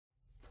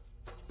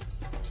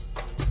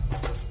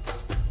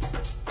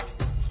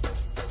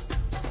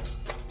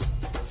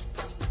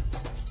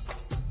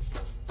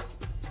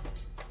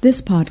This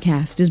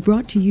podcast is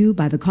brought to you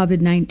by the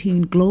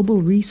COVID-19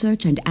 Global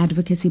Research and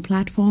Advocacy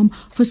Platform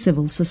for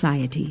Civil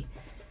Society.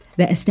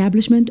 The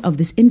establishment of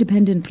this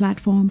independent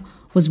platform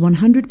was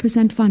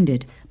 100%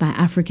 funded by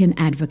African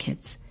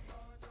advocates.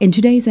 In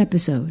today's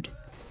episode,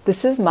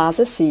 this is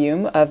Maza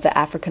Siyum of the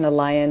African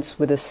Alliance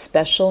with a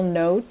special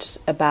note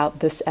about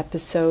this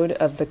episode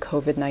of the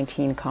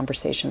COVID-19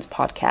 Conversations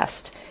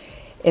podcast.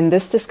 In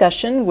this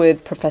discussion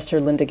with Professor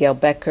Linda Gale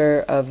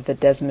Becker of the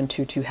Desmond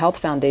Tutu Health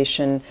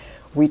Foundation,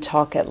 we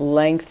talk at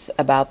length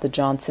about the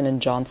Johnson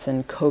 &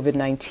 Johnson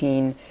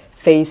COVID-19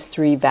 Phase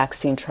 3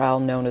 vaccine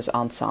trial known as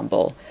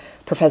Ensemble.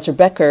 Professor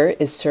Becker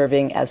is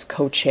serving as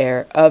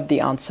co-chair of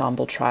the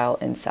Ensemble trial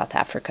in South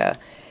Africa.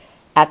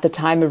 At the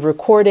time of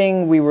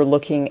recording, we were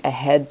looking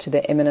ahead to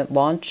the imminent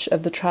launch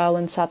of the trial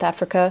in South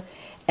Africa,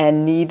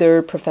 and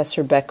neither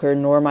Professor Becker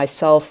nor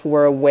myself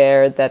were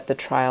aware that the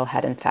trial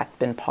had in fact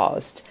been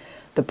paused.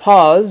 The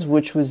pause,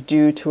 which was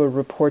due to a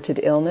reported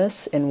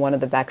illness in one of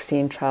the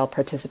vaccine trial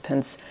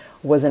participants,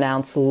 was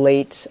announced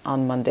late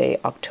on Monday,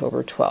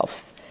 October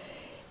 12th.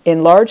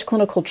 In large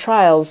clinical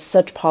trials,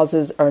 such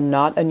pauses are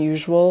not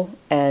unusual,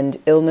 and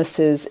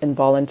illnesses in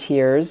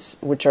volunteers,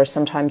 which are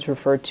sometimes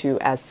referred to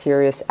as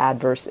serious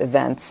adverse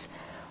events,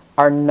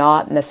 are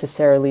not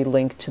necessarily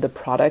linked to the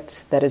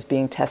product that is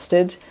being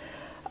tested.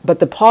 But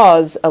the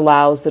pause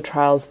allows the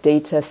trial's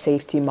Data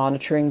Safety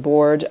Monitoring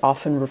Board,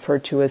 often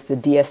referred to as the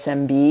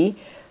DSMB,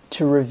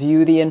 to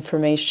review the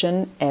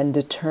information and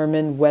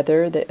determine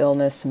whether the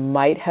illness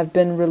might have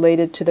been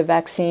related to the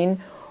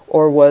vaccine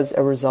or was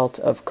a result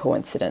of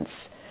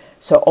coincidence.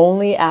 So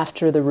only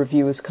after the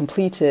review is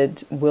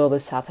completed will the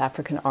South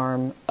African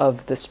arm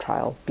of this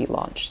trial be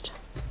launched.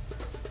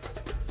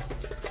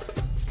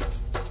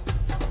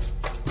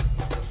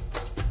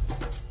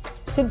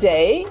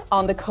 Today,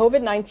 on the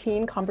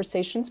COVID-19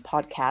 Conversations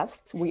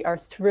podcast, we are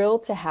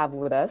thrilled to have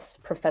with us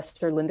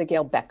Professor Linda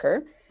Gale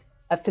Becker,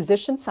 a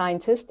physician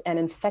scientist and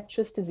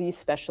infectious disease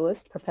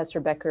specialist. Professor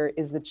Becker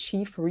is the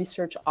Chief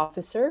Research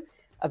Officer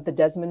of the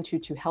Desmond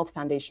Tutu Health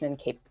Foundation in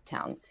Cape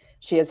Town.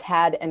 She has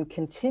had and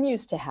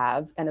continues to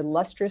have an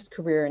illustrious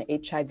career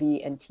in HIV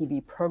and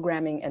TB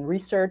programming and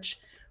research,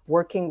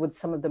 working with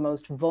some of the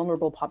most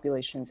vulnerable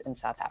populations in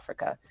South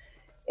Africa.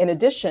 In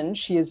addition,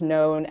 she is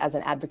known as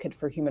an advocate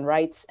for human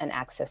rights and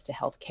access to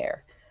health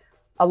care.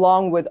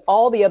 Along with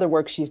all the other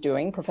work she's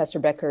doing, Professor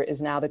Becker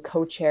is now the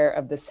co-chair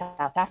of the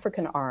South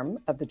African arm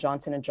of the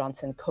Johnson &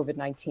 Johnson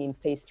COVID-19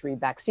 Phase 3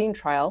 vaccine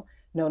trial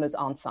known as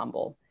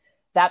Ensemble.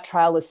 That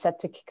trial is set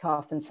to kick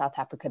off in South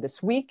Africa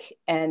this week,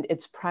 and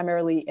it's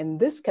primarily in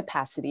this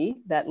capacity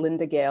that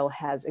Linda Gale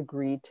has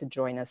agreed to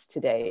join us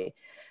today.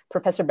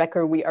 Professor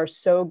Becker, we are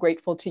so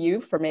grateful to you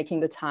for making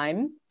the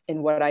time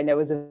in what I know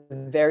is a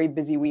very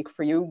busy week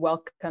for you.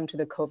 Welcome to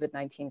the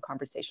COVID-19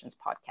 Conversations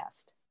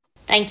podcast.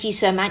 Thank you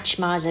so much,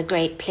 Maza.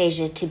 Great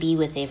pleasure to be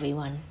with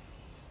everyone.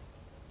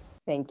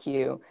 Thank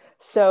you.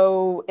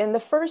 So in the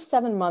first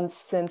 7 months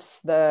since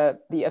the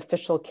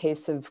official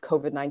case of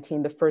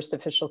COVID-19, the first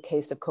official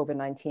case of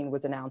COVID-19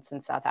 was announced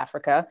in South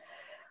Africa,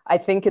 I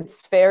think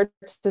it's fair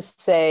to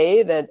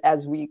say that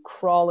as we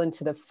crawl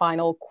into the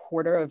final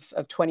quarter of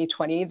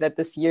 2020, that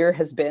this year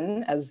has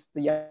been, as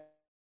the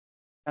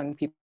young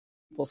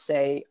people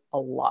say, a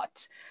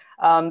lot.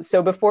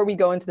 So before we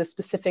go into the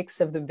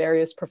specifics of the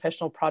various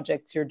professional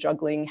projects you're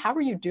juggling, how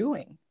are you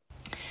doing?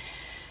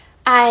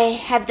 I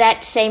have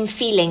that same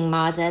feeling,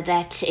 Maza,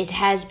 that it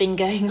has been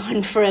going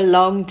on for a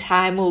long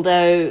time,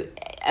 although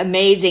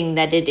amazing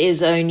that it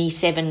is only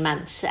 7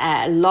 months.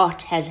 A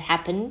lot has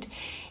happened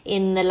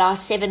in the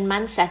last 7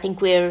 months. I think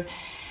we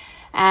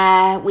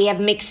have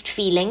mixed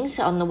feelings.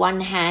 On the one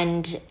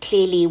hand,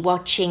 clearly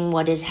watching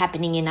what is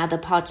happening in other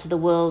parts of the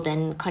world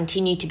and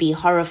continue to be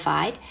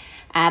horrified.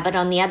 But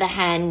on the other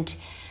hand,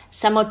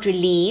 somewhat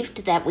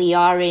relieved that we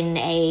are in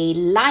a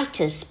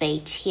lighter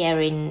spate here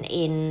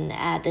in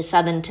the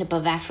southern tip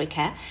of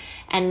Africa,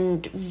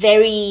 and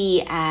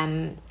very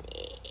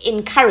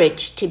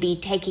encouraged to be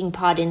taking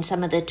part in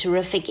some of the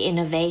terrific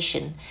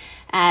innovation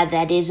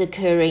that is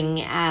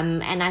occurring.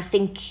 And I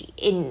think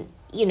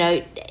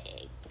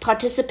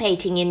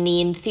participating in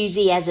the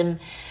enthusiasm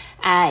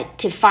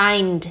to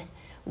find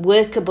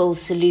workable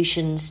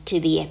solutions to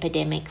the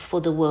epidemic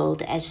for the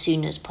world as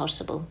soon as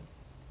possible.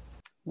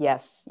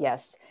 Yes.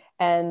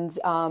 And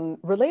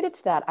related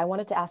to that, I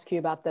wanted to ask you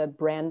about the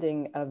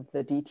branding of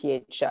the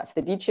DTHF.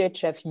 The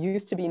DTHF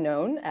used to be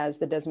known as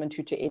the Desmond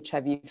Tutu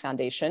HIV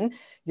Foundation.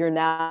 You're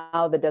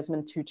now the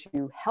Desmond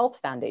Tutu Health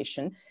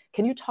Foundation.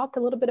 Can you talk a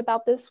little bit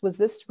about this? Was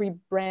this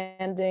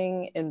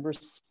rebranding in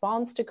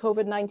response to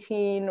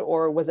COVID-19,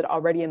 or was it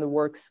already in the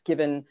works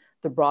given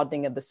the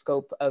broadening of the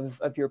scope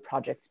of your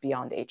projects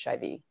beyond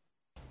HIV?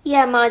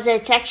 Yeah, Maza,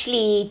 it's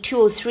actually 2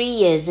 or 3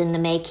 years in the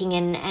making,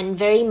 and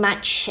very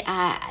much,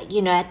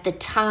 at the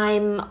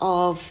time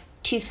of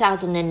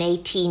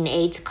 2018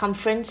 AIDS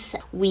conference,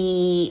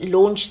 we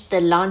launched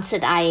the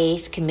Lancet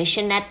IAS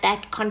Commission at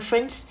that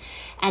conference,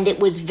 and it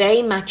was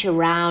very much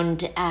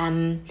around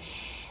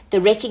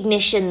the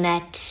recognition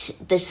that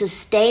the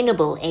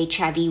sustainable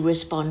HIV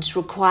response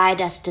required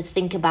us to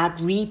think about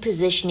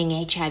repositioning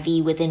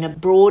HIV within a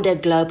broader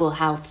global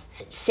health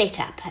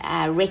setup,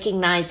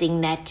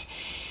 recognizing that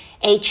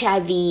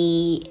HIV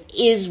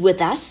is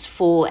with us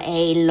for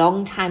a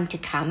long time to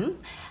come.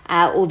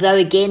 Although,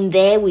 again,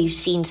 there we've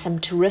seen some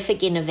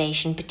terrific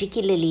innovation,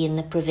 particularly in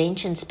the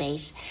prevention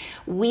space,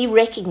 we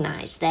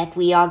recognize that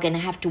we are going to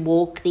have to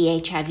walk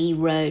the HIV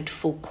road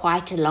for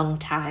quite a long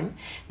time.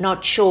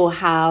 Not sure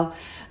how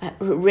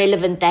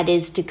relevant that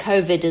is to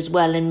COVID as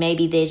well, and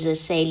maybe there's a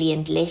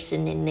salient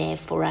lesson in there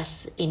for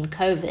us in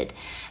COVID.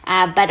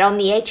 But on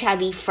the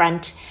HIV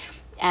front,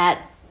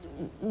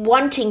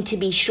 wanting to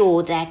be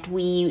sure that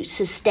we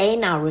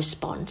sustain our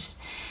response,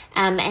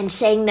 and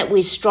saying that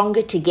we're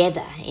stronger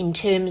together in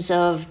terms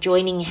of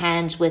joining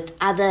hands with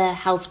other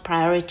health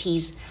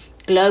priorities,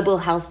 global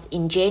health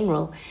in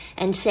general,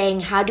 and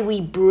saying how do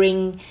we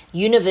bring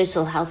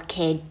universal health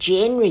care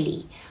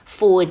generally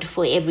forward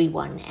for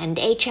everyone. And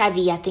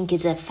HIV, I think,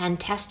 is a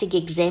fantastic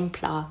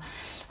exemplar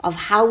of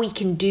how we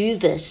can do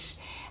this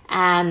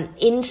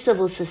in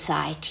civil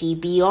society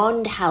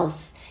beyond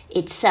health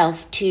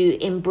itself to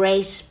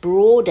embrace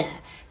broader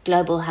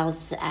global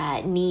health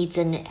needs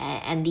and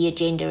the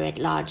agenda at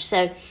large.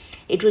 So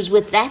it was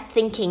with that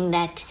thinking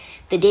that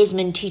the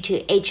Desmond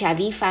Tutu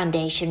HIV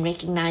Foundation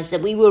recognized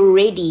that we were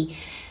already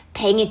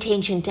paying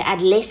attention to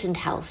adolescent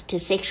health, to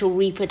sexual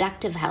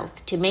reproductive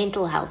health, to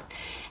mental health.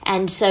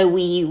 And so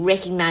we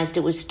recognized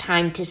it was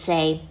time to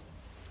say,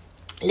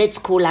 let's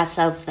call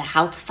ourselves the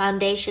Health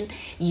Foundation,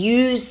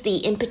 use the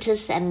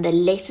impetus and the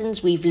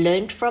lessons we've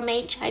learned from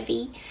HIV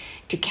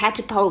to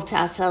catapult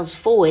ourselves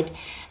forward.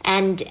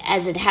 And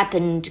as it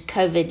happened,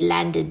 COVID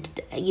landed,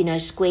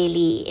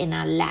 squarely in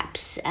our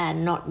laps,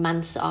 not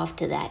months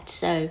after that.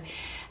 So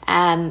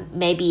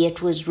maybe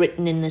it was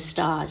written in the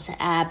stars.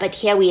 But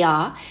here we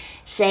are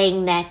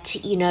saying that,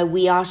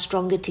 we are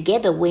stronger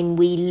together when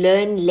we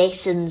learn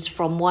lessons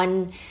from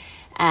one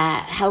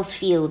health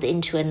field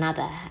into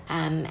another.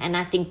 And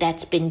I think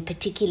that's been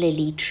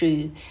particularly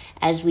true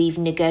as we've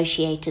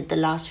negotiated the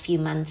last few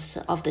months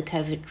of the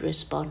COVID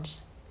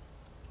response.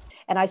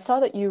 And I saw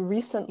that you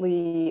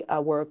recently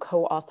were a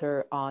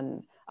co-author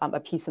on a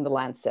piece in The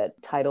Lancet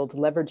titled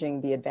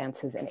Leveraging the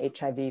Advances in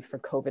HIV for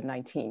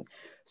COVID-19.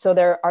 So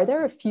are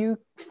there a few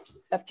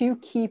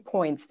key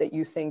points that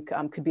you think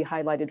could be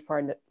highlighted for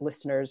our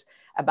listeners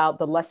about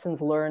the lessons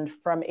learned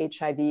from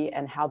HIV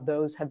and how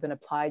those have been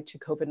applied to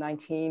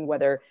COVID-19,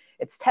 whether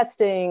it's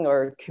testing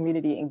or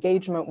community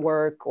engagement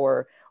work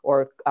or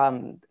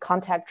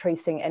contact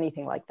tracing,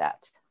 anything like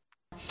that?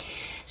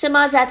 So,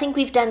 Marza, I think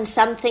we've done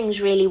some things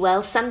really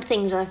well. Some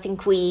things I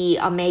think we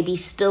are maybe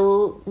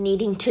still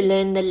needing to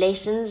learn the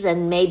lessons,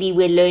 and maybe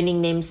we're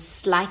learning them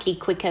slightly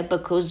quicker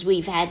because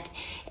we've had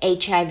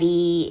HIV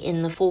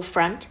in the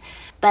forefront.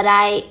 But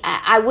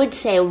I would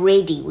say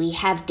already we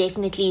have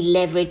definitely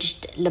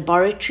leveraged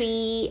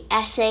laboratory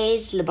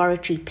assays,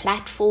 laboratory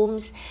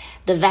platforms.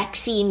 The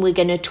vaccine we're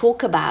going to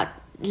talk about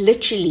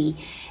literally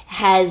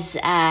has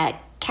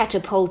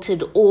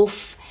catapulted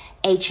off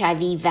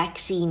HIV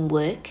vaccine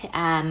work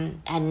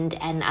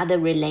and other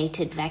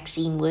related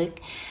vaccine work.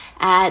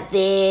 I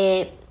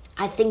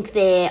think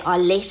there are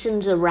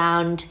lessons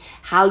around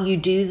how you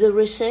do the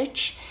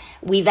research.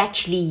 We've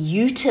actually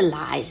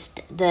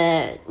utilized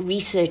the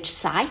research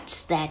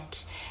sites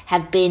that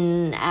have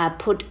been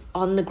put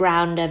on the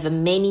ground over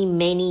many,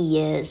 many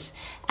years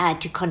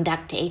to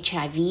conduct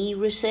HIV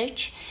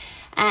research.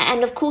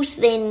 And of course,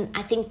 then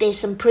I think there's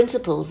some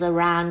principles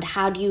around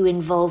how do you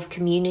involve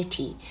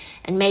community.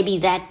 And maybe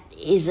that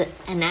is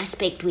an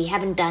aspect we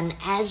haven't done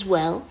as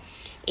well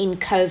in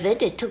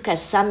COVID. It took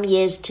us some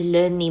years to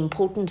learn the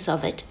importance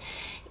of it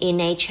in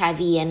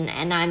HIV,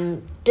 and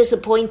I'm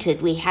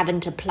disappointed we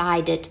haven't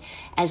applied it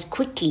as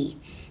quickly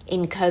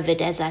in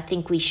COVID as I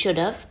think we should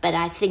have, but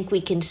I think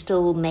we can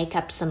still make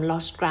up some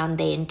lost ground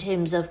there in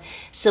terms of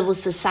civil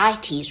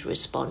society's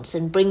response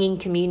and bringing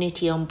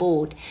community on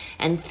board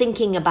and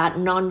thinking about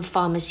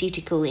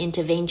non-pharmaceutical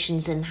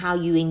interventions and how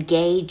you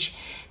engage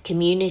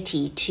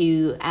community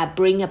to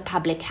bring a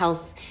public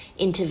health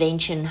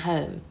intervention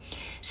home.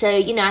 So,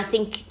 I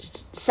think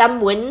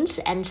some wins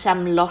and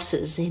some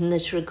losses in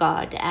this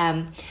regard.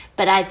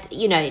 But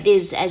it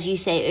is, as you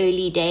say,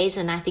 early days,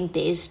 and I think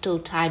there is still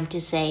time to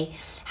say,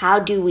 how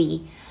do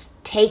we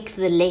take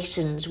the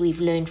lessons we've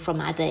learned from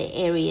other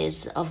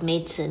areas of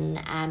medicine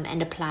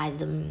and apply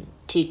them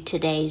to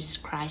today's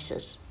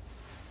crisis?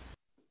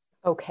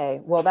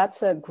 Okay, well,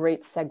 that's a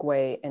great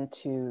segue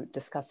into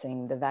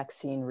discussing the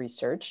vaccine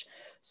research.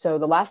 So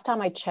the last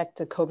time I checked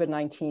a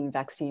COVID-19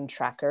 vaccine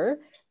tracker,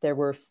 there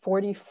were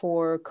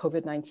 44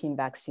 COVID-19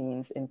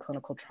 vaccines in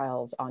clinical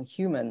trials on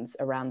humans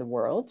around the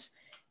world.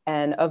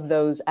 And of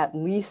those, at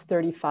least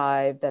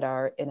 35 that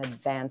are in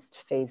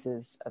advanced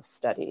phases of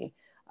study.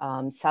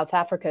 South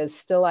Africa is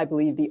still, I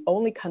believe, the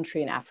only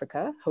country in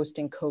Africa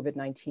hosting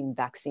COVID-19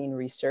 vaccine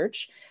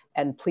research.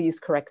 And please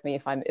correct me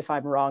if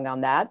I'm wrong on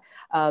that.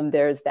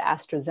 There's the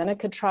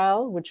AstraZeneca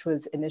trial, which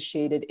was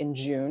initiated in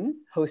June,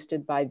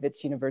 hosted by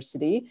Wits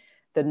University.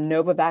 the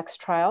Novavax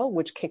trial,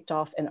 which kicked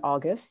off in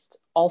August,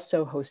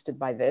 also hosted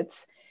by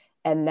WITS,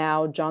 and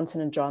now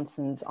Johnson &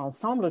 Johnson's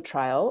Ensemble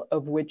trial,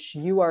 of which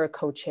you are a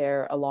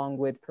co-chair along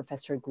with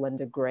Professor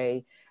Glenda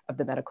Gray of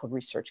the Medical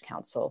Research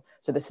Council.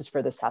 So this is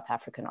for the South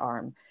African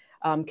arm.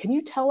 Can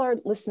you tell our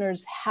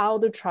listeners how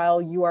the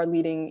trial you are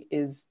leading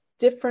is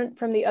different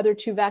from the other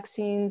two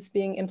vaccines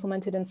being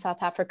implemented in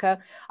South Africa?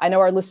 I know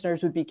our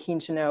listeners would be keen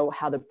to know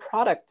how the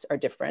products are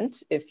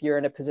different, if you're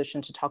in a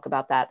position to talk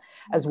about that,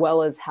 as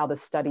well as how the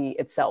study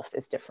itself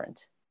is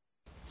different.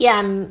 Yeah,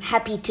 I'm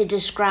happy to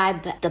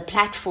describe the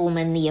platform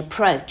and the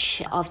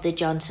approach of the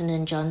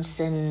Johnson &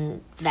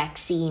 Johnson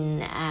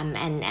vaccine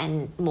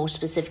and more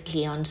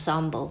specifically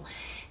Ensemble.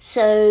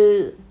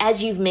 So,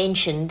 as you've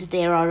mentioned,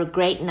 there are a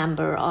great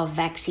number of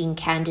vaccine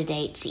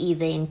candidates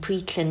either in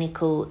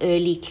preclinical,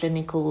 early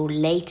clinical or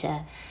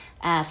later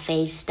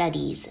phase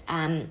studies.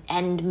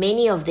 And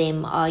many of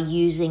them are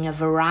using a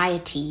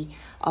variety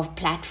of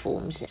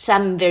platforms,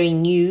 some very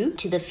new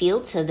to the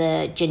field. So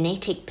the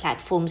genetic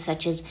platforms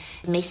such as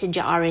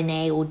messenger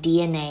RNA or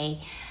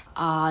DNA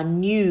are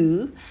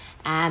new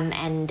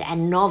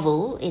and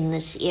novel in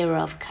this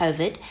era of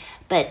COVID.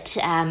 But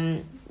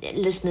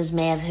listeners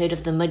may have heard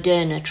of the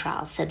Moderna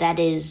trial. So that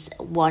is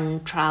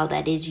one trial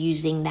that is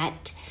using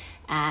that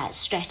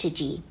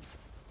strategy.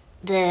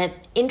 The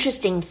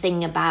interesting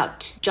thing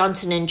about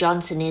Johnson &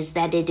 Johnson is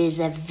that it is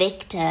a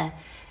vector-based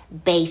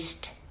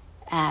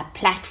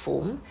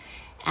platform.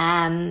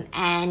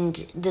 And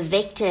the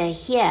vector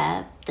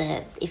here,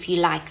 if you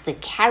like, the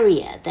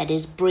carrier that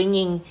is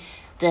bringing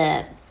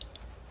the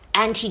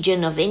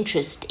antigen of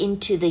interest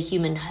into the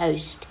human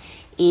host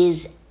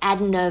is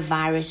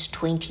adenovirus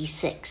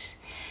 26.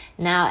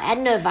 Now,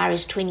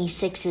 adenovirus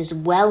 26 is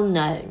well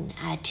known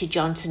to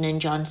Johnson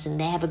 & Johnson.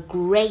 They have a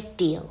great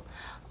deal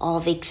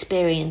of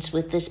experience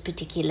with this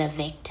particular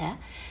vector.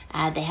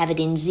 They have it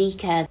in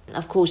Zika.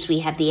 Of course, we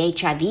have the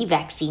HIV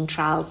vaccine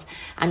trials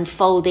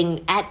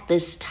unfolding at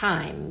this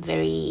time.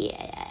 Very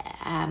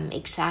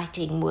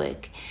exciting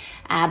work.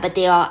 But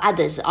there are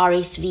others,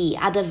 RSV,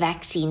 other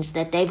vaccines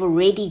that they've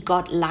already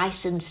got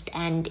licensed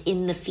and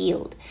in the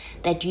field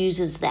that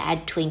uses the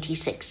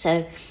AD26.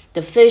 So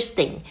the first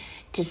thing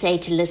to say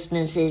to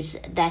listeners is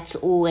that's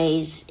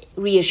always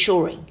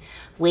reassuring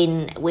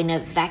when a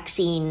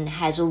vaccine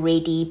has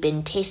already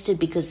been tested,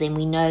 because then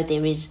we know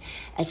there is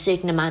a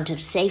certain amount of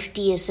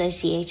safety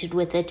associated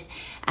with it.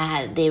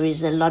 There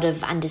is a lot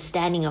of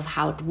understanding of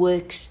how it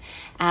works.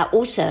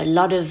 Also, a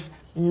lot of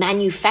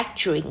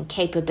manufacturing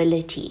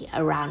capability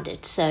around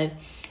it. So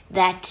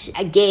that,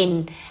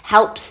 again,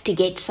 helps to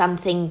get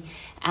something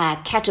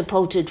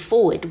catapulted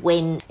forward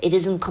when it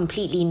isn't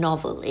completely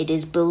novel. It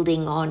is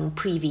building on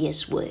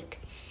previous work.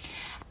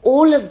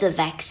 All of the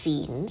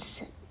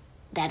vaccines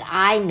that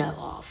I know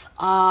of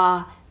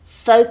are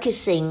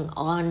focusing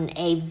on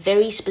a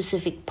very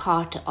specific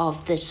part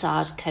of the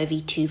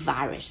SARS-CoV-2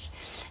 virus,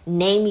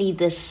 namely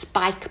the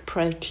spike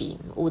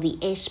protein or the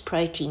S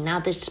protein. Now,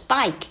 the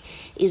spike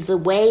is the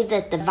way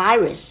that the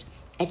virus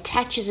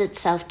attaches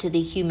itself to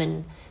the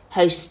human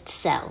host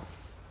cell.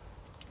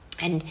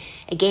 And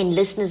again,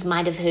 listeners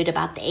might have heard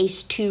about the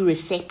ACE2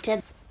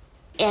 receptor.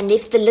 And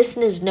if the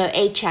listeners know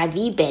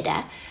HIV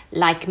better,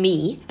 like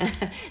me,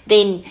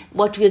 then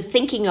what we're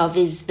thinking of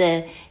is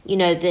the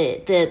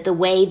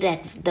way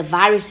that the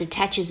virus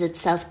attaches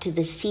itself to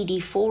the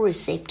CD4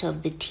 receptor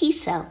of the T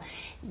cell.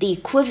 The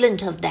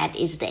equivalent of that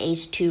is the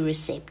ACE2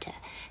 receptor.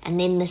 And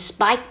then the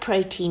spike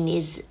protein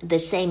is the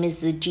same as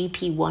the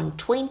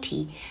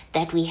GP120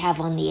 that we have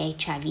on the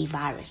HIV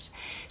virus.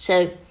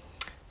 So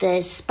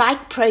the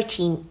spike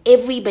protein,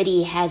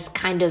 everybody has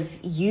kind of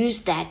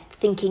used that,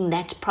 thinking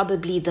that's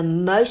probably the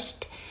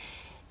most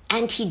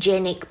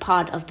antigenic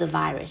part of the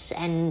virus.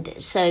 And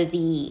so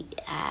the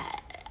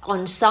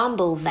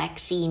Ensemble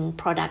vaccine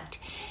product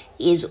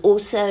is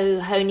also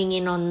honing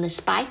in on the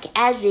spike,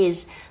 as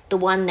is the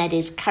one that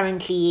is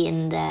currently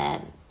in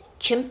the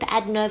chimp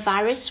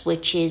adenovirus,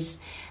 which is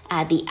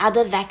the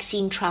other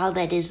vaccine trial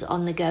that is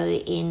on the go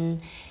in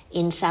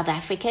South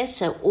Africa.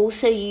 So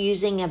also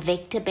using a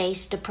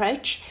vector-based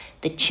approach.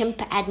 The chimp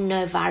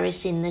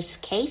adenovirus in this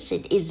case,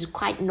 it is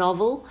quite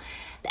novel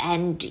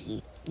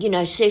and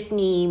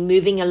certainly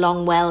moving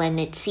along well, and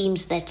it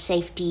seems that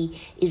safety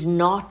is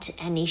not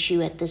an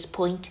issue at this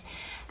point.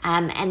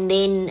 And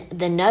then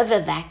the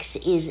Novavax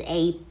is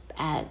a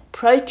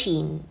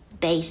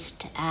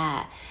protein-based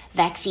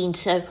vaccine.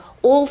 So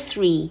all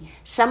three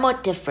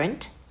somewhat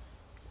different.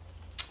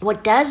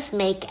 What does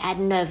make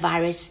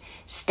adenovirus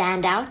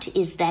stand out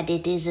is that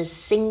it is a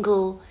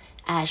single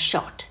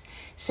shot.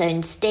 So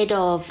instead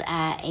of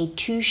a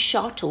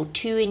two-shot or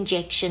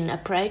two-injection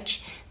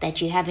approach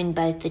that you have in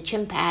both the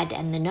ChimpAd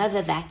and the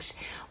Novavax,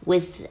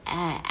 with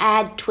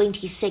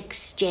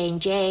AD26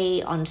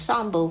 J&J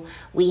Ensemble,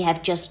 we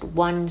have just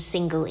one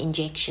single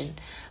injection,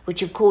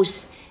 which of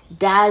course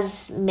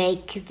does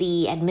make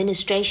the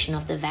administration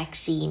of the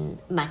vaccine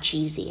much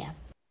easier.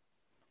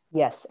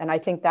 Yes, and I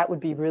think that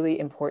would be really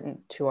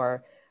important to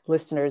our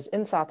listeners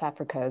in South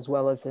Africa as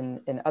well as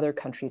in other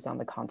countries on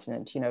the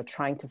continent,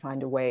 trying to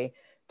find a way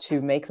to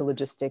make the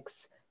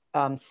logistics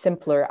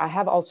simpler. I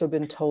have also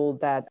been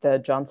told that the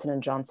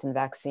Johnson & Johnson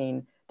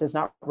vaccine does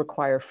not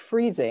require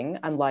freezing,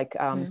 unlike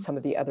some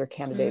of the other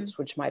candidates,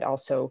 which might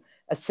also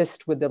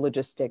assist with the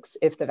logistics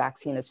if the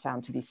vaccine is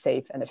found to be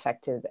safe and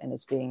effective and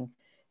is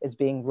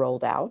being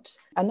rolled out.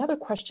 Another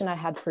question I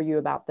had for you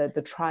about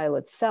the trial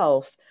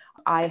itself,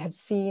 I have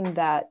seen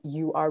that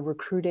you are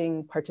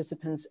recruiting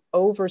participants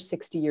over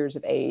 60 years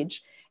of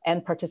age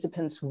and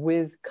participants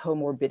with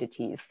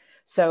comorbidities.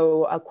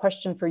 So a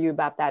question for you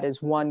about that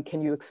is, one,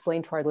 can you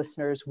explain to our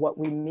listeners what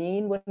we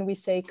mean when we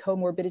say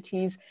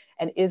comorbidities?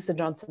 And is the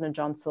Johnson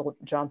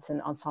 &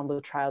 Johnson Ensemble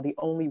trial the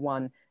only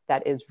one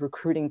that is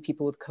recruiting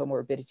people with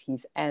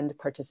comorbidities and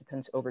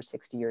participants over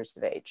 60 years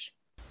of age?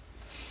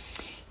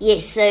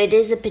 Yes, so it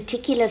is a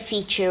particular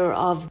feature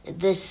of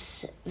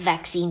this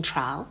vaccine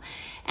trial.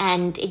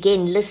 And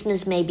again,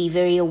 listeners may be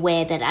very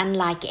aware that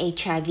unlike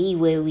HIV,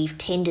 where we've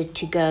tended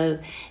to go,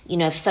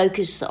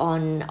 focus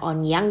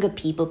on younger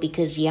people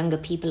because younger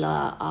people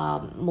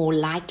are more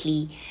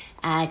likely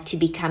to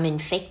become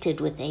infected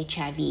with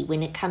HIV.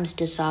 When it comes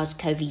to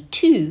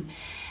SARS-CoV-2,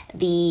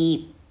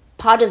 the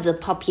part of the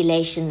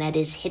population that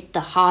is hit the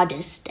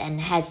hardest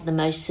and has the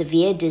most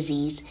severe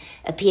disease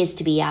appears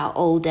to be our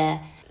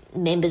older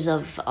members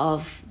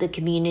of the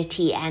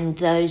community and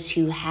those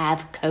who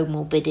have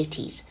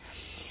comorbidities.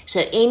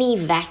 So any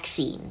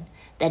vaccine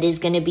that is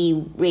going to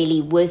be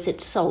really worth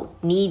its salt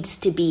needs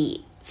to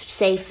be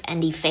safe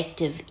and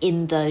effective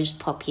in those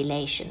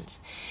populations.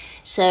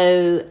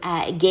 So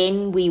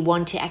again, we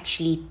want to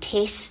actually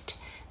test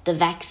the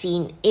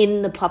vaccine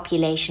in the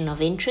population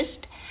of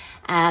interest.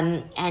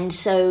 And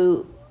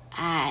so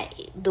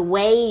the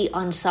way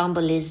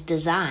Ensemble is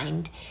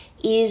designed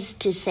is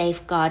to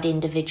safeguard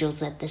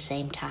individuals at the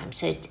same time.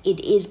 So it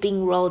is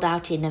being rolled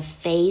out in a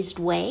phased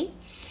way.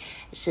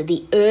 So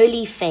the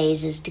early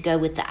phase is to go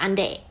with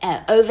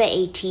the over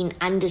 18,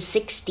 under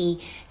 60,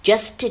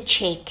 just to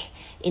check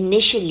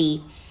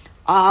initially,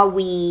 are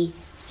we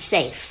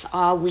safe?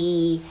 Are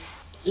we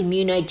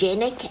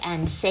immunogenic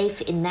and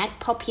safe in that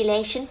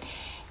population?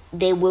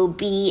 There will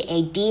be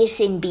a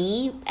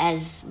DSMB,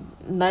 as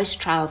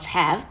most trials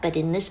have, but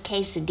in this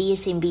case, a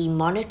DSMB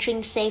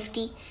monitoring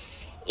safety.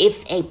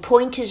 If a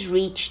point is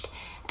reached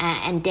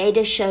and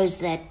data shows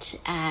that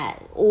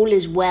all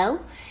is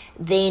well,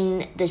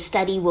 then the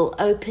study will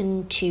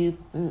open to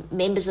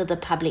members of the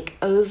public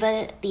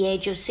over the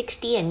age of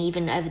 60 and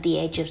even over the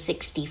age of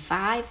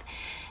 65,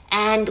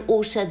 and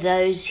also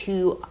those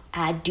who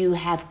do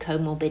have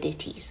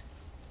comorbidities.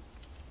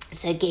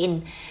 So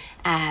again,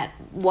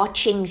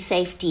 watching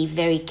safety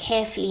very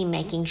carefully,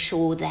 making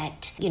sure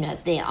that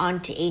there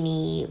aren't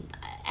any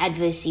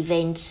adverse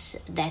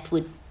events that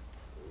would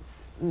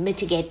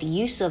mitigate the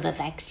use of a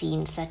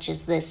vaccine such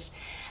as this.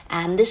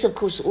 This, of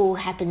course, all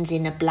happens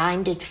in a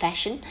blinded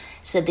fashion.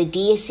 So the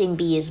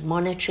DSMB is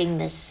monitoring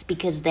this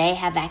because they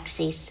have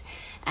access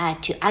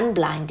to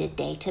unblinded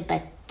data,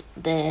 but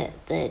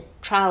the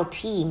trial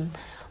team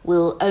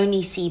will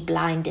only see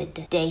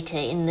blinded data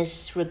in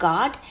this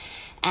regard.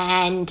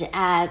 And,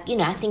 I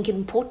think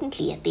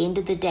importantly, at the end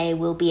of the day,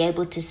 we'll be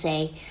able to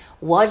say,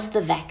 was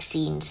the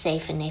vaccine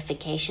safe and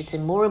efficacious?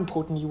 And more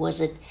importantly,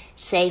 was it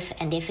safe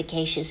and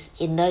efficacious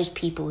in those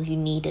people who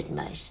need it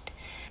most?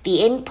 The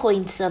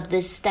endpoints of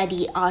this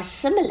study are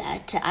similar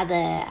to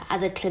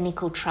other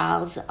clinical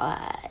trials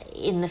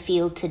in the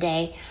field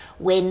today,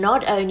 where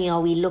not only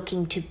are we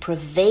looking to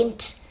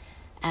prevent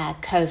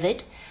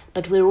COVID,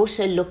 but we're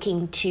also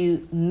looking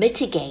to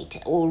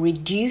mitigate or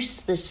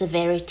reduce the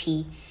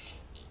severity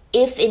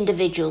if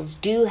individuals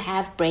do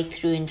have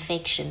breakthrough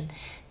infection,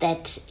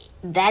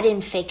 that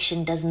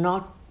infection does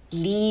not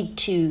lead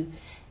to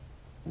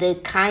the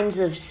kinds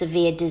of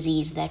severe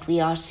disease that we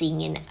are seeing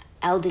in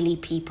elderly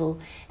people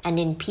and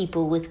in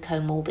people with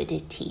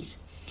comorbidities.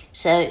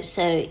 So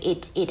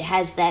it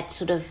has that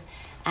sort of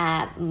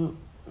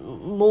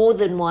more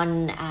than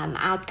one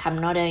outcome,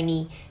 not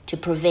only to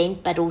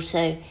prevent, but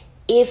also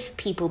if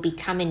people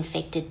become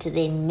infected, to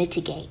then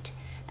mitigate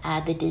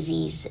the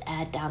disease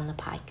down the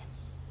pike.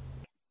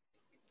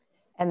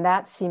 And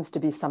that seems to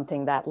be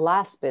something, that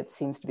last bit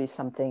seems to be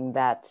something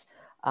that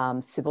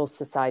civil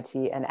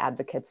society and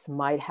advocates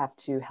might have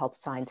to help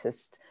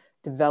scientists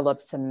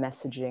develop some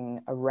messaging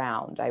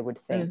around, I would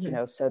think.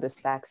 So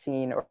this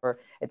vaccine, or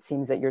it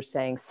seems that you're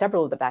saying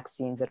several of the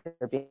vaccines that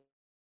are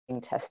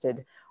being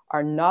tested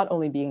are not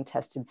only being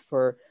tested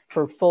for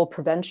full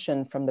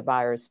prevention from the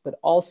virus, but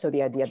also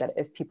the idea that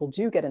if people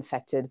do get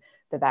infected,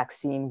 the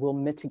vaccine will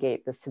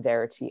mitigate the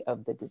severity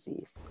of the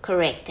disease.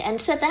 Correct. And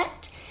so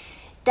that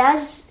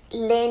does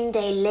lend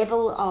a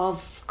level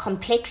of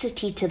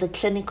complexity to the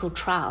clinical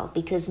trial,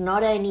 because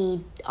not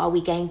only are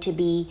we going to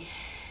be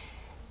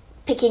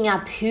picking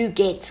up who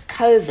gets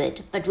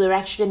COVID, but we're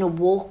actually going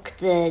to walk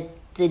the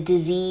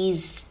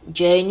disease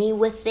journey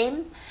with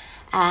them.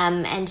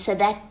 And so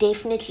that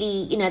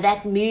definitely,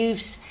 that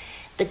moves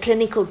the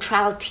clinical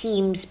trial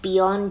teams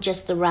beyond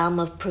just the realm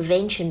of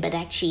prevention, but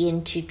actually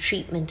into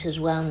treatment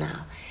as well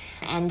now.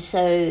 And so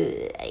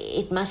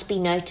it must be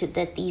noted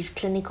that these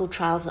clinical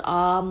trials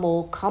are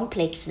more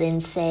complex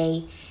than,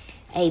 say,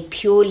 a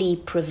purely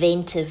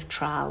preventive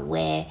trial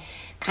where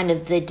kind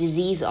of the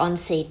disease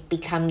onset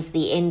becomes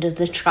the end of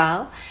the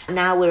trial.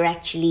 Now we're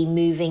actually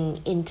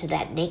moving into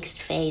that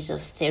next phase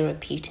of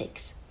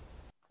therapeutics.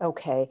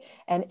 Okay.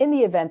 And in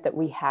the event that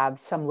we have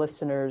some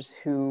listeners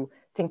who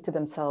think to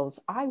themselves,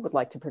 I would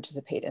like to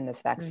participate in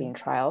this vaccine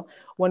trial.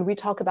 When we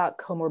talk about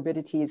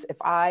comorbidities, if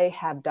I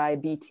have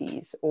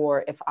diabetes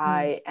or if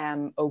I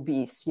am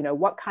obese,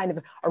 what kind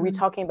of, are we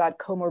talking about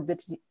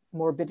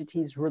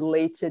comorbidities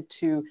related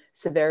to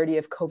severity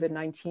of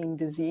COVID-19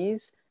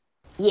 disease?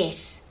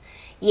 Yes.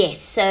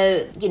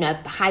 So,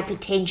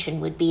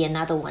 hypertension would be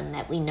another one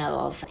that we know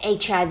of.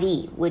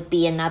 HIV would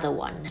be another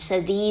one.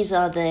 So these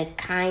are the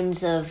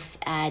kinds of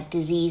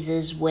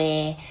diseases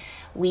where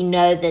we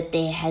know that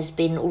there has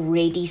been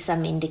already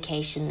some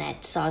indication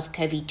that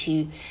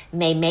SARS-CoV-2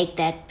 may make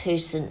that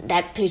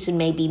person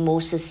may be more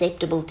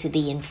susceptible to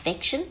the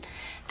infection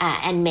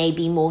and may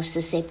be more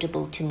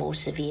susceptible to more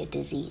severe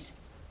disease.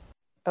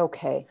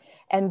 Okay.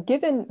 And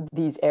given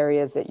these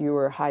areas that you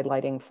were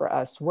highlighting for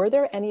us, were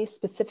there any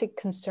specific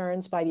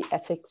concerns by the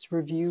Ethics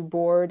Review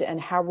Board, and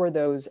how were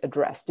those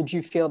addressed? Did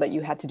you feel that you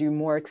had to do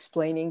more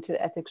explaining to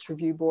the Ethics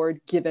Review Board,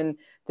 given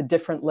the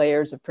different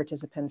layers of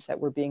participants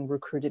that were being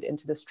recruited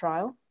into this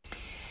trial?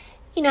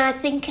 I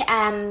think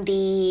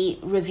the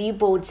review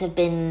boards have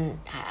been,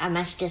 I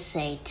must just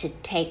say, to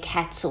take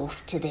hats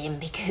off to them,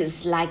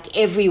 because like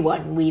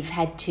everyone, we've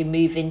had to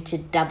move into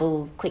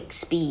double quick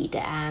speed,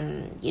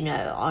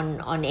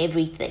 on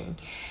everything.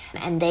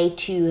 And they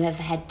too have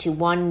had to,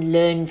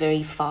 learn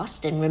very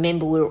fast. And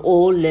remember, we're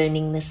all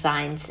learning the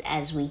science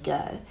as we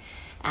go.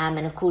 And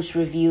of course,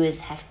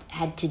 reviewers have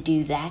had to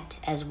do that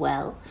as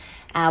well,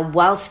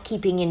 whilst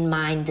keeping in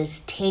mind this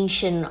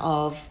tension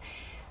of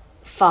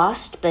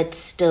fast but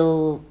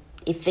still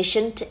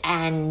efficient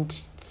and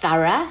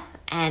thorough,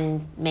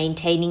 and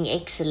maintaining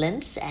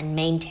excellence and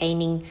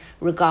maintaining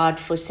regard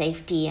for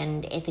safety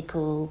and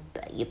ethical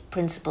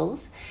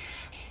principles.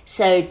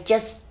 So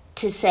just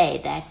to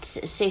say that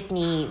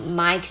certainly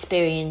my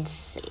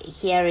experience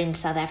here in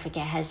South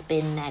Africa has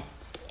been that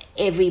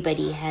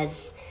everybody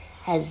has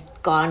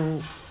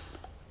gone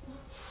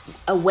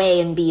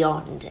away and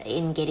beyond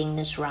in getting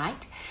this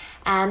right.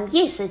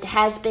 Yes, it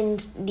has been,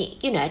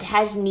 it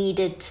has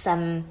needed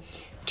some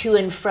to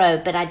and fro,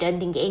 but I don't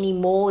think any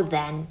more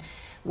than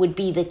would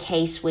be the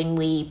case when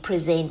we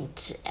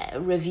present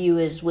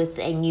reviewers with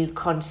a new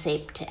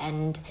concept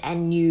and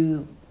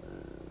new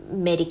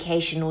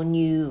medication or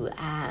new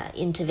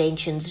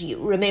interventions.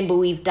 Remember,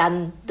 we've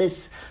done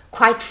this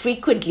quite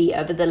frequently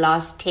over the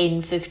last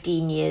 10,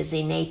 15 years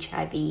in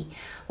HIV,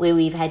 where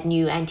we've had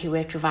new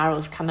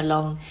antiretrovirals come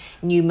along,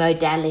 new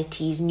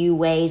modalities, new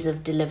ways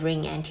of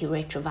delivering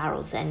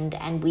antiretrovirals,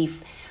 and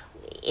we've,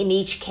 in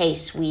each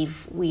case,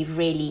 we've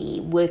really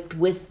worked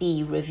with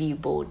the review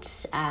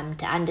boards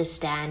to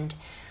understand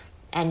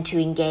and to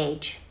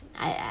engage.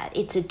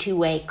 It's a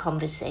two-way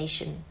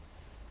conversation.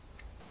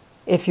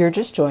 If you're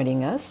just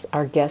joining us,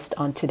 our guest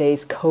on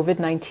today's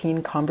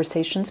COVID-19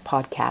 Conversations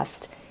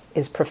podcast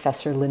is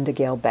Professor Linda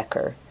Gail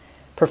Bekker.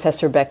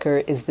 Professor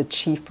Bekker is the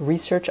Chief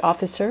Research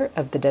Officer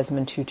of the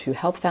Desmond Tutu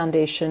Health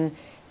Foundation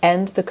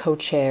and the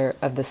co-chair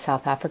of the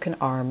South African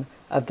arm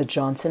of the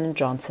Johnson &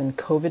 Johnson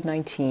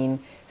COVID-19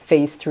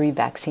 Phase 3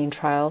 vaccine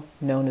trial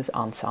known as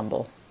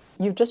Ensemble.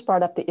 You've just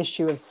brought up the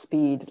issue of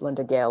speed,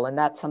 Linda Gail, and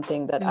that's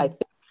something that I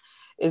think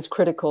is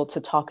critical to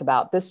talk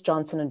about. This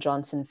Johnson &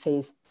 Johnson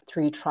Phase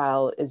 3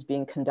 trial is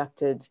being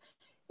conducted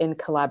in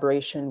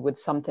collaboration with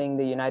something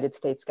the United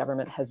States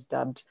government has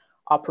dubbed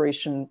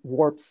Operation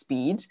Warp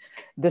Speed.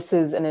 This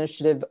is an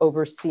initiative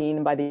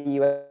overseen by the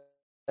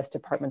U.S.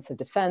 Departments of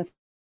Defense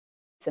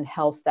and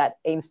Health that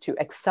aims to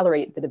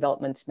accelerate the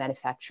development,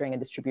 manufacturing, and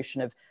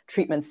distribution of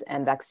treatments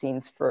and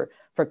vaccines for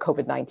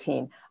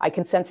COVID-19. I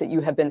can sense that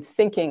you have been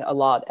thinking a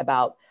lot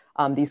about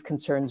these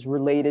concerns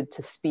related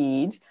to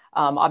speed.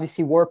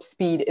 Obviously, warp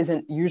speed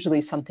isn't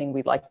usually something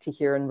we'd like to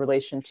hear in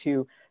relation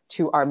to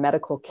our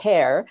medical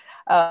care.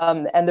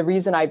 And the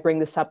reason I bring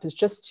this up is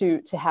just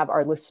to have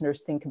our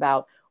listeners think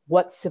about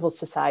what civil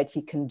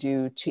society can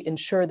do to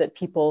ensure that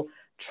people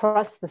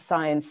trust the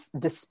science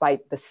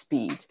despite the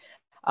speed.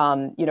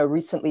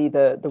 Recently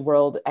the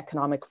World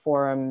Economic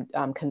Forum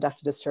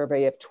conducted a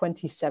survey of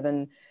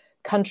 27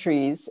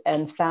 countries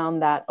and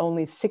found that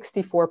only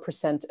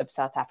 64% of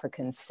South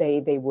Africans say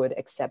they would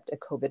accept a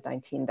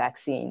COVID-19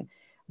 vaccine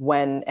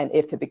when and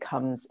if it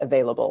becomes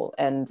available.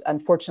 And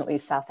unfortunately,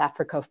 South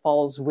Africa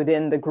falls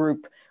within the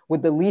group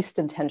with the least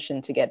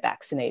intention to get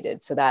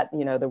vaccinated. So that,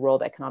 the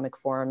World Economic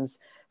Forum's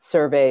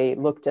survey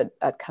looked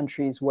at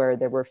countries where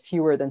there were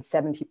fewer than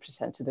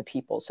 70% of the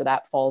people. So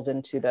that falls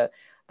into the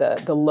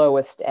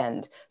lowest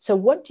end. So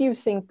what do you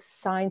think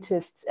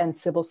scientists and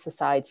civil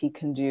society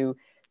can do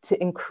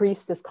to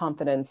increase this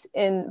confidence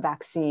in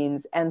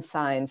vaccines and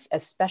science,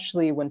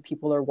 especially when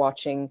people are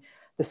watching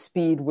the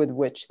speed with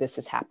which this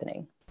is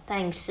happening?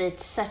 Thanks.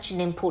 It's such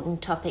an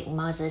important topic,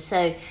 Marza.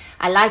 So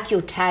I like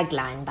your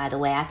tagline, by the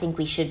way. I think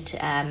we should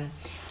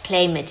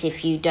claim it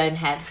if you don't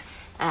have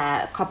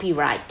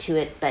copyright to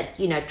it. But,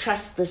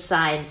 trust the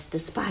science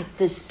despite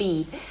the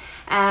speed.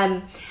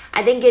 I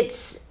think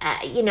it's,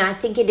 I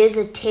think it is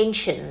a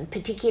tension,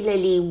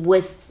 particularly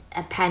with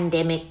a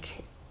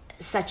pandemic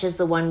such as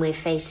the one we're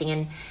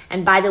facing.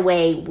 And by the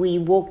way, we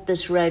walked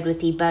this road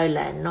with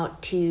Ebola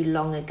not too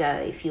long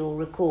ago, if you'll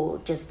recall,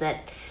 just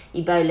that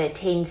Ebola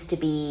tends to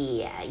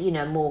be,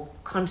 more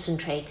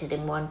concentrated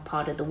in one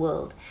part of the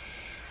world.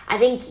 I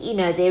think,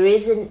 there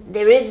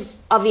is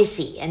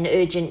obviously an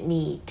urgent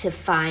need to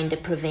find a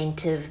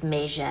preventive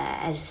measure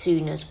as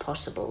soon as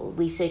possible.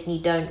 We certainly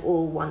don't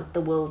all want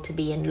the world to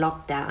be in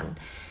lockdown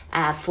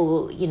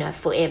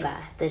forever.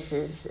 This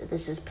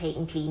is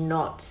patently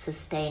not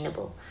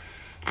sustainable.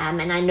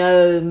 And I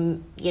know,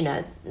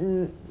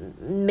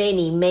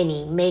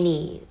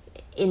 many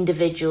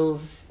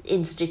individuals,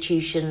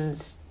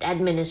 institutions,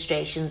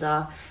 administrations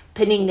are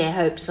pinning their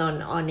hopes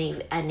on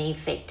an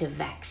effective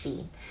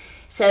vaccine.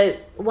 So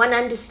one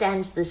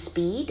understands the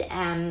speed,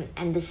 and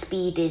the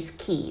speed is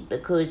key,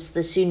 because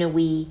the sooner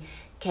we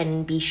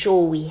can be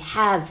sure we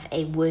have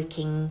a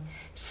working,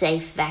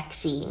 safe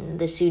vaccine,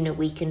 the sooner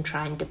we can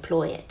try and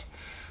deploy it.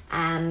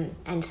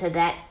 And so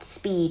that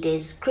speed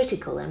is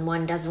critical, and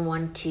one doesn't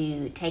want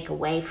to take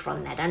away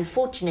from that.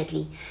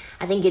 Unfortunately,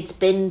 I think it's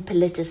been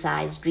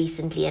politicized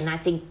recently, and I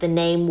think the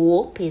name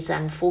warp is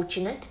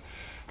unfortunate.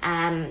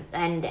 And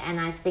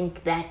I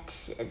think that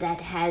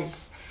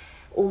has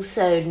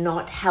also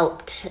not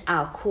helped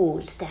our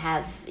cause to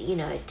have,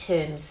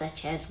 terms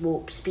such as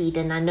warp speed.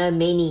 And I know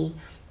many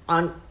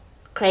aren't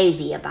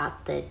crazy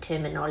about the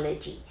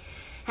terminology.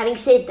 Having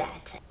said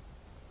that,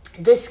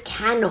 this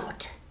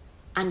cannot,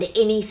 under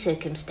any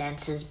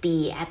circumstances,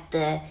 be at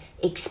the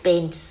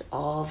expense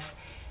of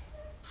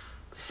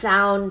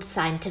sound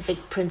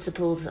scientific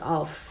principles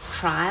of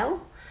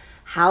trial,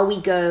 how we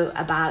go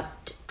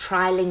about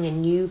trialing a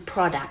new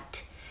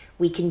product.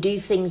 We can do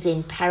things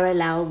in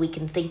parallel. We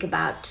can think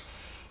about,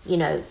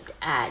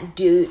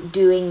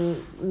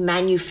 doing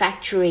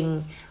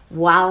manufacturing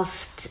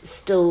whilst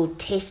still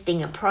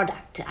testing a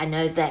product. I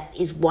know that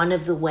is one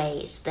of the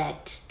ways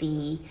that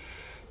the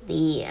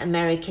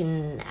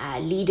American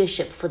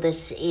leadership for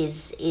this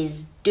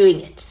is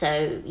doing it.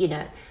 So,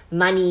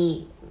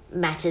 money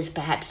matters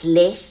perhaps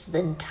less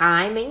than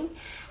timing.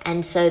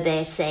 And so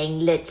they're saying,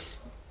 let's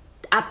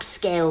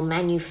upscale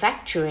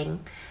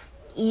manufacturing,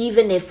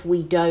 even if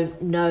we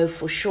don't know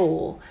for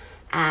sure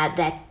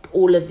that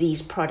all of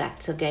these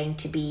products are going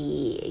to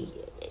be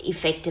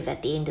effective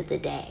at the end of the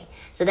day.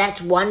 So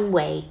that's one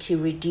way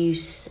to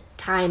reduce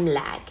time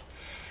lag.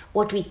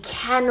 What we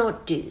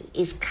cannot do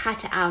is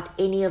cut out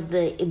any of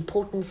the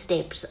important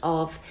steps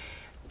of,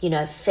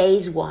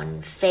 phase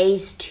 1,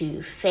 phase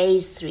 2,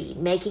 phase 3,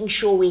 making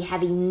sure we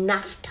have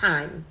enough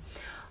time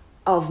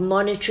of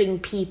monitoring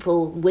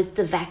people with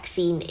the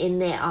vaccine in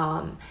their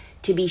arm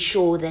to be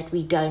sure that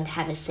we don't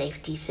have a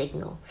safety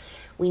signal.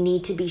 We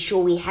need to be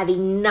sure we have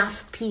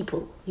enough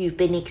people who've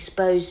been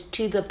exposed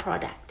to the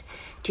product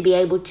to be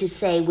able to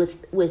say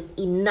with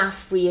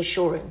enough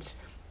reassurance,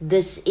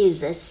 this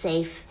is a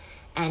safe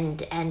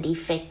and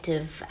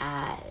effective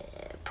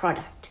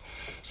product.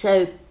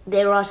 So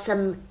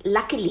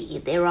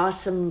luckily there are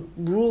some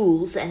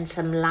rules and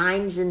some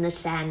lines in the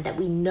sand that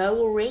we know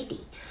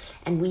already,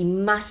 and we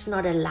must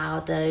not allow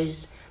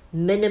those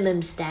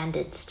minimum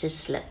standards to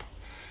slip.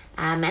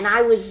 And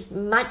I was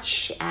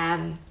much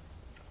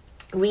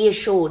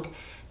reassured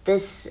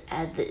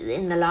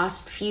in the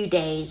last few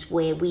days,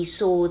 where we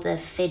saw the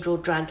Federal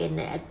Drug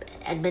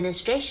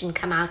Administration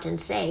come out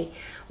and say,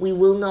 we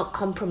will not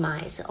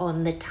compromise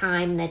on the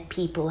time that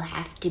people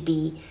have to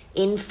be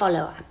in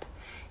follow-up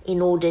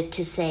in order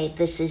to say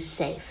this is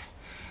safe.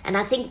 And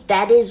I think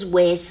that is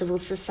where civil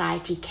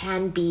society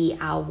can be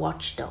our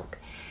watchdog.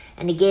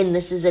 And again,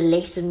 this is a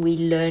lesson we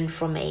learn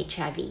from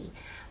HIV.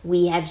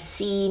 We have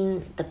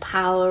seen the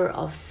power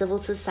of civil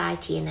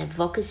society and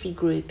advocacy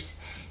groups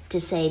to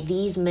say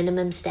these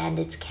minimum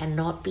standards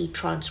cannot be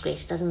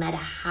transgressed. Doesn't matter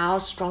how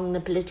strong the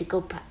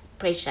political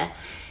pressure,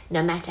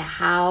 no matter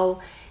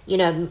how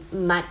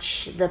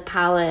much the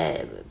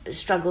power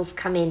struggles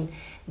come in.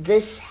 We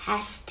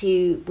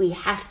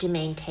have to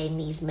maintain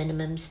these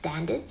minimum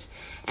standards,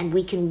 and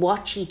we can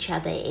watch each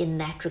other in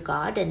that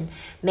regard. And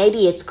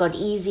maybe it's got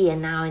easier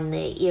now in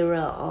the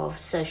era of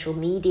social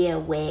media,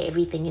 where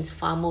everything is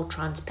far more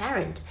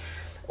transparent.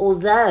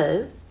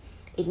 Although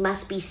it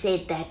must be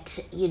said that,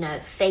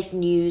 fake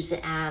news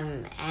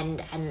and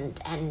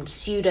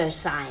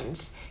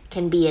pseudoscience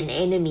can be an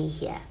enemy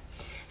here.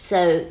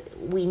 So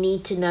we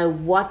need to know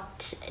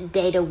what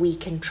data we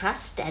can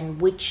trust and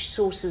which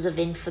sources of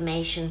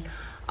information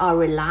are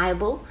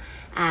reliable.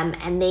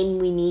 And then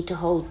we need to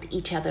hold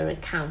each other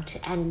account.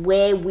 And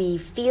where we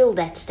feel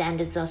that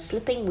standards are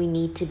slipping, we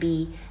need to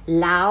be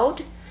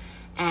loud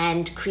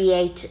and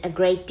create a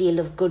great deal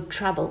of good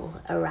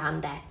trouble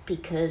around that,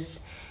 because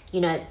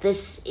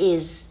this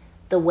is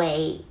the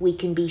way we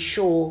can be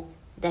sure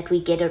that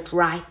we get it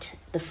right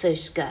the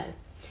first go.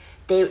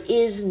 There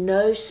is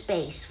no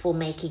space for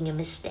making a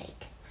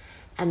mistake.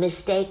 A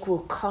mistake will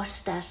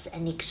cost us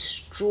an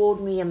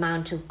extraordinary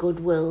amount of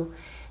goodwill,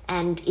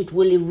 and it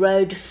will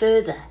erode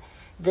further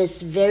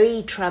this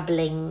very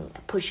troubling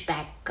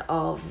pushback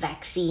of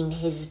vaccine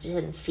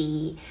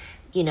hesitancy,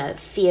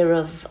 fear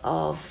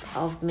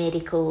of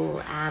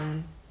medical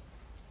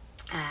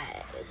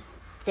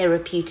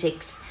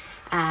therapeutics,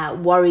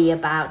 worry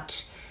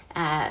about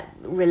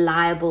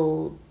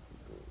reliable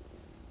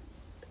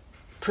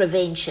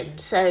prevention.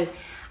 So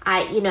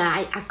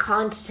I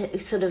can't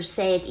sort of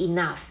say it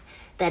enough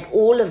that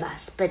all of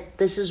us, but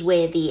this is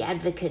where the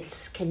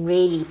advocates can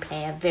really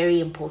play a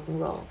very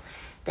important role,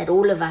 that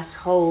all of us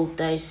hold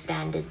those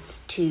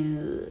standards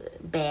to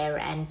bear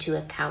and to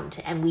account,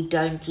 and we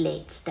don't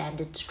let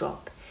standards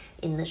drop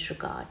in this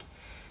regard.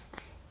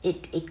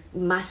 It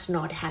must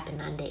not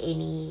happen under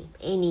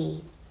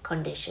any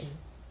condition.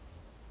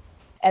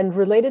 And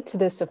related to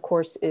this, of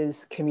course,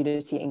 is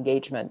community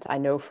engagement. I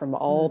know from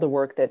all the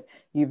work that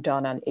you've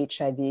done on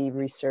HIV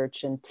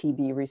research and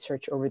TB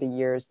research over the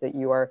years that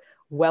you are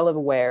well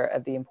aware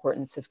of the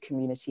importance of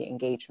community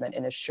engagement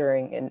in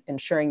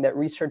ensuring that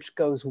research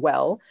goes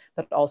well,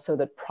 but also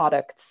that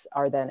products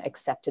are then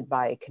accepted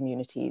by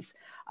communities.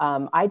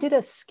 I did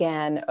a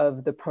scan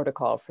of the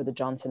protocol for the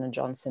Johnson &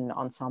 Johnson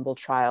Ensemble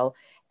trial,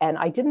 and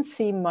I didn't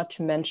see much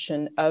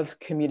mention of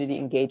community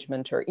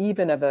engagement or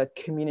even of a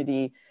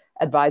community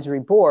advisory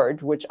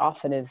board, which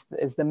often is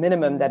the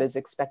minimum that is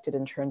expected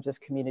in terms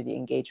of community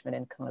engagement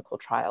in clinical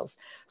trials.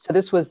 So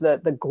this was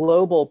the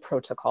global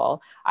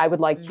protocol. I would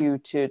like you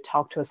to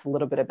talk to us a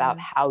little bit about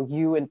how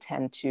you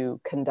intend to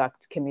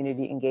conduct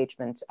community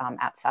engagement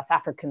at South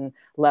African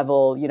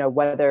level,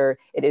 whether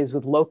it is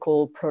with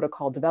local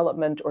protocol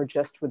development or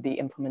just with the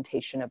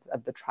implementation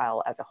of the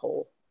trial as a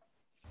whole.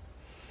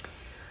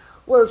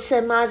 Well,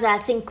 so Marza, I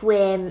think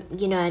where,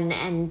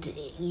 and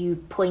you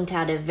point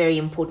out a very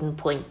important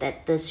point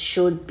that this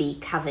should be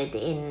covered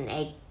in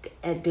a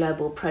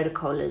global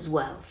protocol as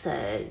well.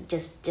 So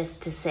just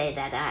to say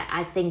that,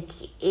 I think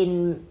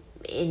in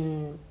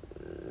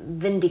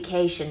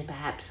vindication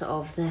perhaps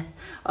of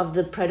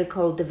the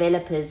protocol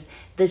developers,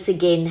 this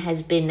again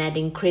has been at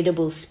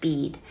incredible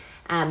speed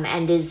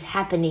and is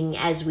happening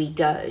as we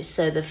go.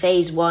 So the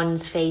phase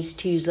 1s, phase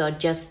 2s are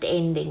just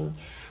ending.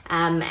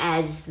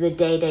 As the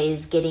data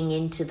is getting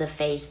into the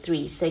phase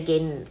 3. So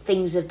again,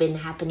 things have been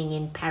happening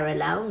in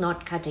parallel,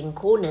 not cutting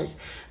corners,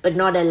 but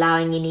not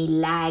allowing any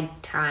lag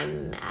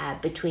time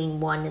between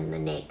one and the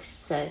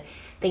next. So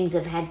things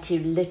have had to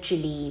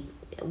literally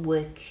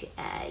work,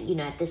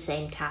 at the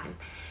same time.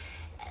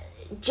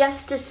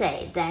 Just to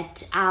say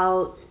that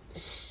our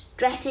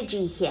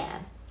strategy here,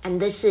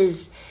 and this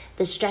is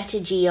the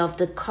strategy of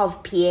the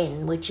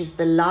COVPN, which is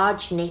the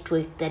large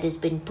network that has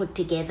been put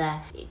together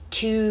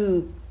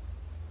to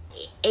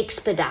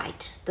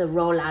expedite the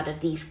rollout of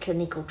these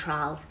clinical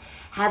trials,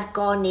 have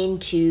gone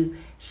into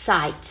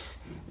sites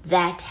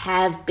that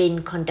have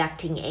been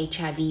conducting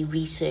HIV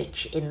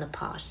research in the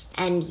past.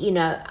 And,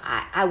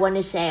 I want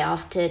to say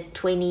after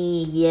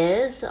 20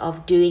 years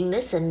of doing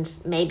this and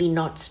maybe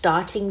not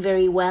starting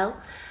very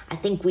well, I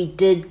think we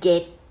did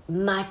get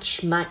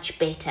much, much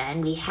better,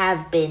 and we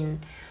have been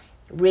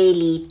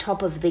really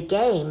top of the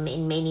game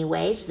in many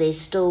ways.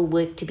 There's still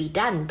work to be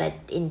done, but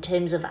in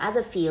terms of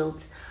other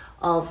fields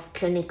of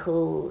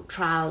clinical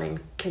trial and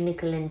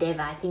clinical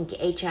endeavor, I think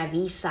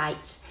HIV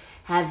sites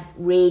have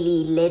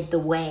really led the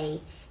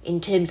way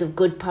in terms of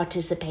good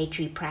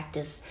participatory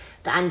practice,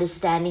 the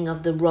understanding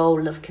of the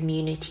role of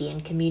community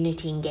and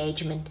community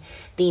engagement,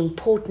 the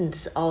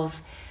importance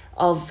of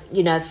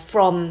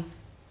from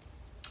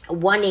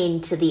one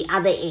end to the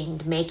other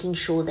end, making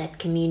sure that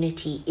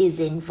community is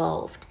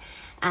involved,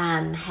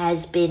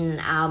 has been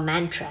our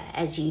mantra,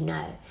 as you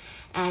know.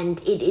 And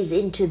it is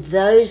into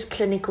those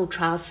clinical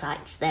trial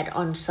sites that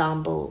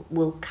Ensemble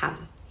will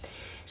come.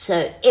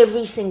 So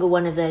every single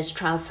one of those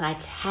trial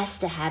sites has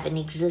to have an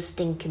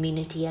existing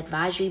community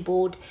advisory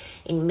board.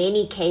 In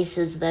many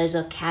cases, those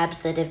are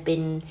CABs that have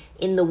been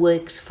in the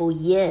works for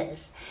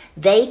years.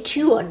 They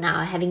too are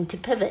now having to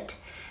pivot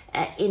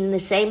in the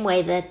same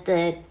way that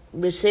the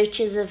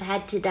researchers have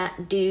had to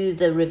do,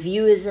 the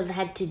reviewers have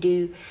had to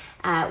do.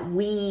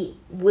 We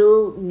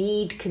will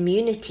need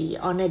community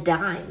on a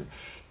dime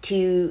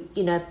to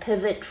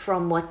pivot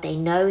from what they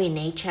know in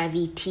HIV,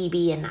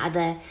 TB, and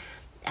other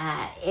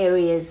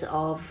areas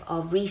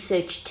of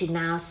research to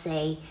now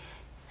say,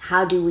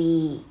 how do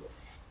we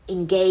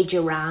engage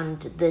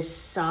around this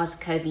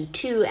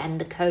SARS-CoV-2 and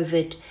the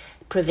COVID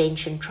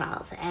prevention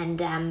trials? And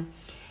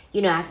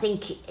I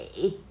think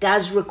it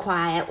does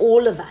require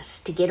all of us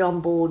to get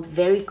on board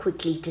very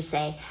quickly to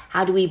say,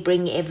 how do we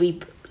bring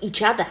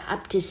each other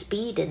up to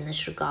speed in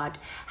this regard?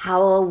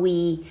 How are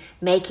we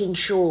making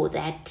sure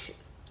that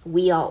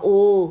we are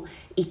all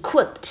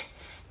equipped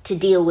to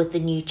deal with the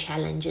new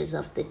challenges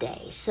of the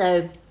day?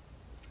 So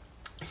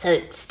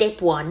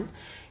step 1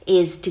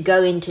 is to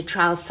go into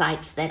trial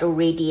sites that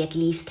already at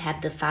least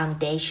have the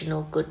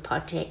foundational good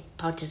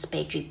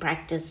participatory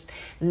practice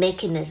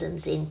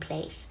mechanisms in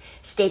place.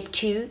 Step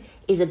 2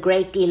 is a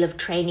great deal of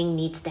training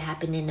needs to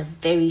happen in a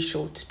very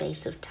short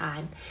space of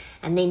time.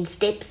 And then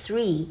step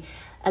 3,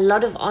 a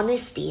lot of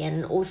honesty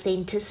and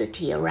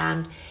authenticity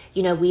around,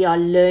 we are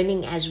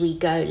learning as we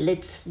go.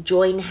 Let's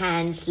join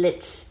hands.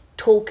 Let's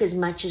talk as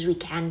much as we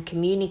can,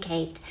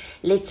 communicate.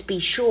 Let's be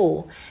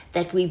sure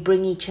that we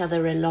bring each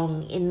other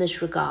along in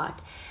this regard.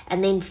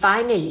 And then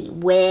finally,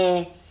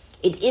 where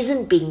it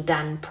isn't being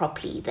done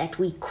properly, that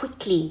we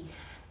quickly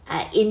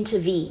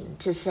intervene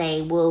to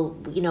say, well,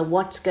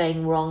 what's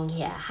going wrong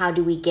here? How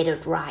do we get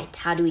it right?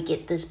 How do we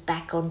get this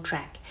back on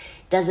track?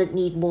 Does it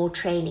need more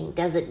training?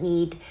 Does it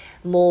need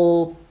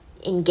more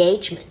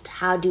engagement?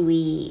 How do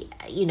we,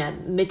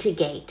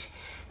 mitigate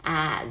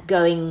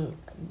going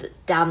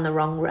down the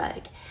wrong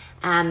road?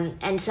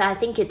 And so I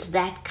think it's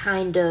that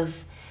kind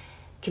of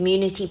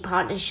community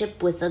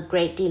partnership with a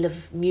great deal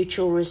of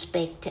mutual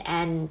respect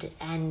and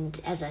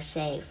as I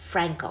say,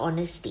 frank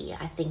honesty,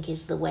 I think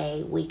is the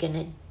way we're going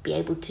to be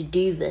able to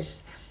do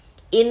this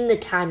in the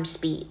time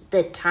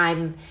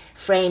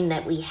frame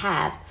that we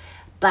have,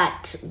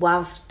 but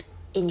whilst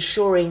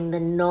ensuring the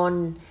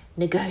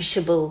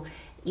non-negotiable,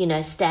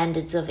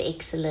 standards of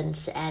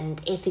excellence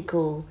and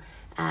ethical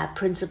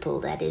principle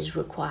that is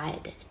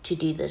required to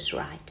do this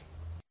right.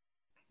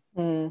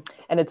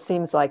 And it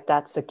seems like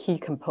that's a key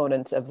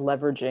component of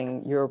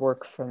leveraging your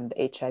work from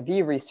the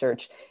HIV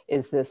research,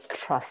 is this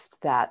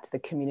trust that the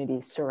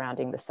communities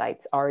surrounding the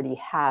sites already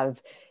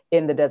have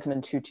in the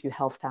Desmond Tutu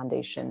Health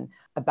Foundation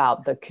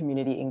about the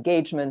community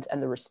engagement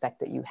and the respect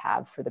that you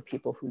have for the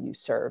people who you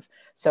serve.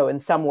 So in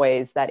some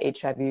ways, that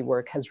HIV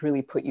work has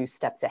really put you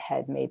steps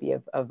ahead maybe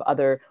of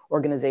other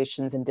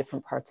organizations in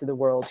different parts of the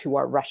world who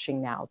are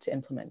rushing now to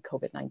implement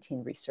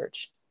COVID-19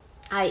 research.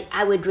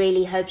 I would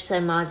really hope so,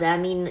 Marza. I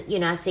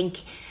mean, I think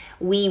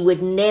we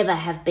would never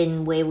have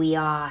been where we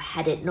are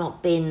had it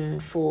not been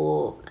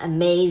for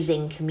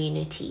amazing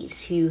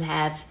communities who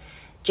have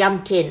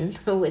jumped in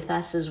with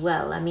us as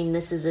well. I mean,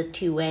 this is a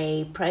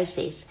two-way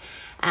process.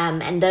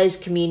 And those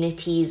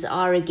communities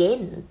are,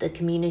 again, the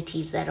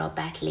communities that are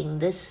battling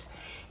this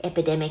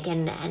epidemic.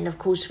 And of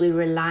course, we're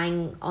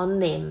relying on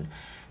them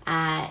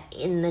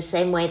in the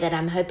same way that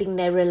I'm hoping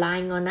they're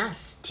relying on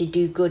us to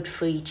do good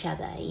for each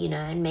other,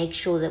 and make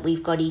sure that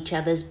we've got each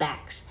other's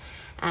backs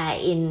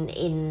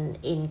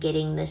in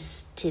getting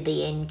this to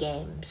the end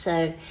game.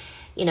 So,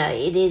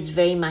 it is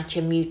very much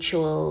a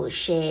mutual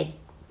shared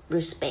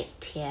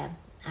respect here,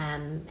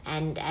 and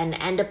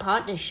a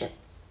partnership.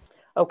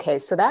 Okay,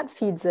 so that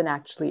feeds in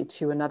actually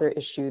to another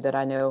issue that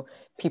I know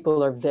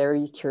people are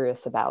very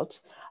curious about.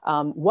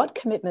 What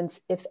commitments,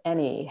 if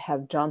any,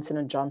 have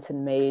Johnson &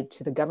 Johnson made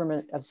to the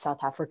government of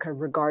South Africa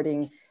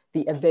regarding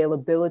the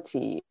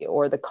availability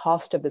or the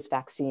cost of this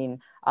vaccine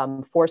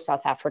for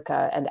South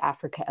Africa and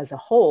Africa as a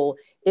whole,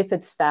 if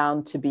it's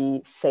found to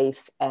be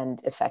safe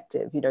and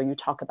effective? You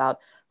talk about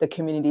the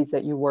communities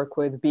that you work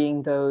with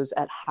being those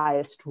at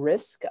highest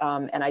risk.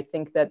 And I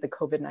think that the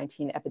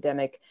COVID-19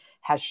 epidemic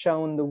has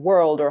shown the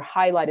world or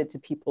highlighted to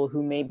people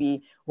who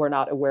maybe were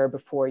not aware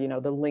before,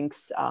 the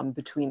links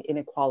between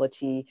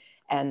inequality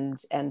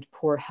and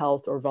poor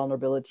health or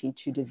vulnerability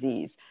to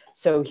disease.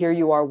 So here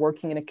you are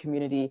working in a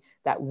community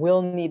that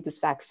will need this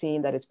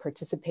vaccine, that is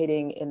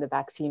participating in the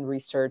vaccine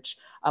research.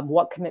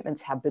 What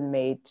commitments have been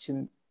made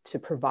to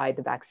provide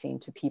the vaccine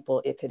to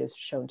people if it is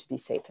shown to be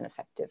safe and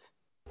effective?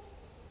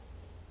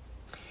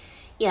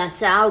 Yeah,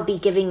 so I'll be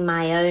giving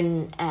my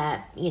own,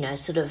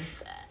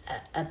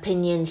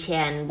 opinions here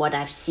and what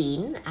I've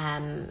seen.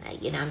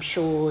 I'm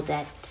sure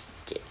that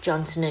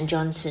Johnson &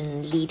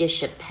 Johnson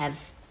leadership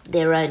have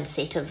their own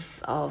set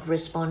of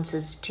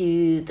responses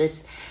to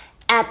this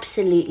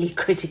absolutely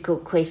critical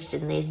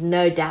question. There's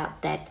no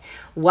doubt that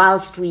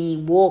whilst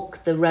we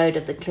walk the road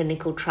of the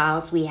clinical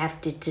trials, we have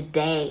to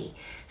today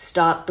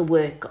start the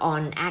work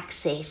on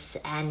access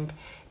and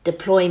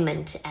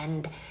deployment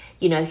and,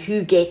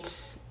 who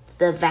gets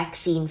the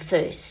vaccine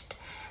first.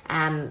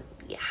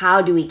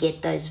 How do we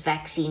get those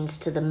vaccines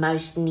to the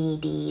most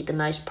needy, the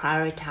most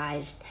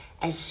prioritized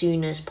as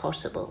soon as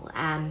possible?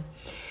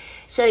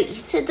 So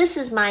this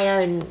is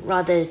my own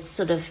rather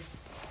sort of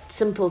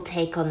simple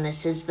take on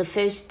this, is the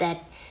first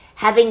that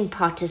having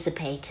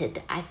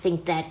participated, I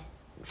think that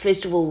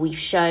first of all, we've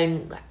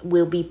shown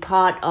we'll be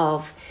part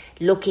of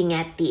looking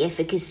at the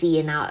efficacy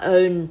in our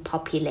own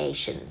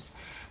populations.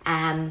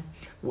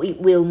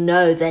 We'll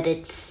know that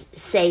it's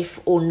safe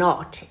or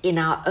not in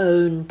our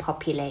own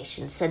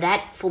population. So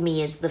that for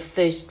me is the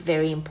first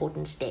very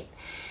important step.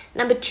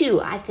 Number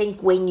two, I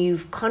think when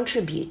you've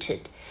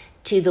contributed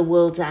to the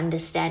world's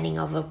understanding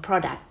of a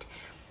product,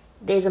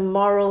 there's a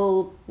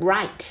moral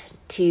right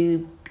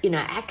to,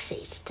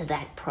 access to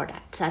that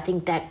product. So I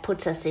think that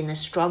puts us in a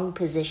strong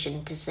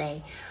position to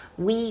say,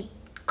 we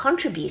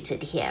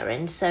contributed here,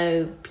 and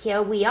so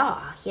here we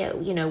are. Here,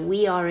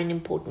 we are an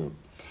important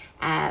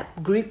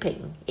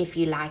grouping, if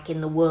you like,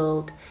 in the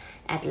world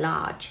at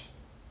large.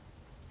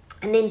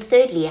 And then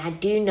thirdly, I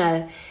do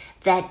know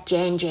that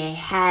J&J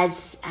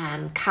has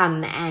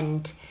come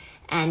and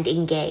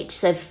engaged.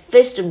 So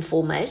first and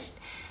foremost,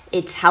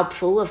 it's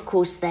helpful, of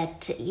course,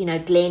 that,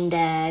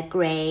 Glenda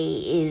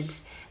Gray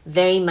is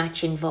very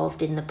much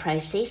involved in the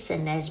process,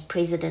 and as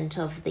president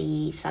of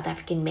the South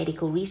African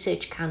Medical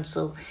Research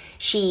Council,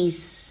 she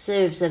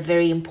serves a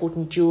very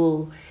important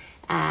dual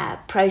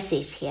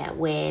process here,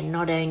 where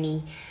not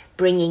only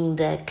bringing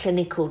the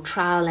clinical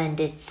trial and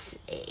its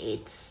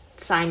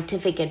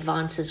scientific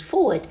advances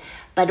forward,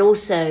 but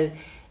also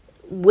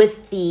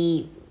with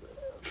the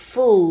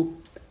full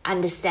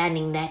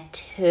understanding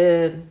that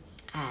her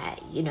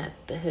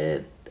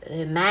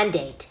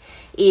mandate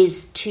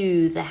is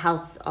to the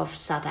health of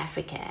South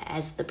Africa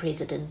as the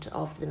president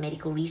of the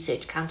Medical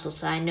Research Council.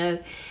 So I know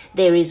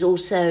there is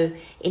also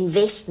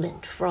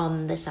investment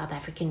from the South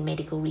African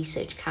Medical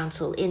Research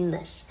Council in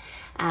this.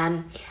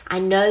 I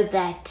know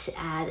that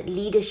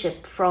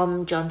leadership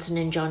from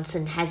Johnson &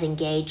 Johnson has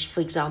engaged, for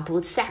example,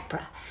 with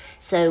SAHPRA.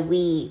 So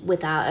we,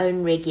 with our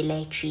own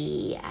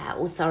regulatory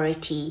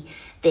authority,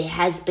 there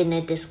has been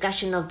a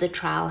discussion of the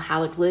trial,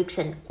 how it works,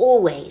 and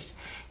always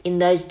in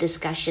those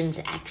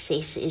discussions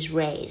access is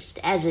raised,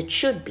 as it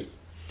should be.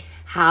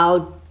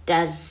 How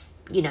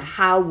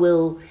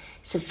will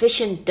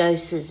sufficient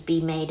doses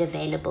be made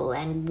available,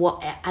 and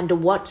under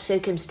what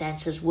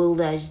circumstances will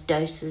those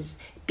doses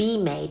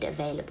be made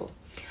available?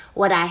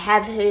 What I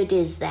have heard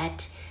is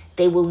that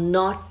there will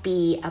not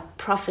be a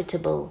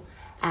profitable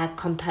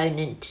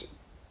component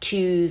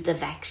to the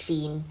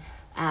vaccine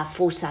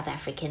for South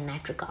Africa in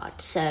that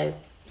regard. So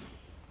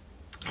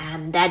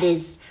that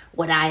is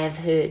what I have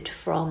heard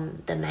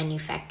from the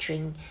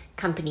manufacturing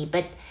company.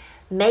 But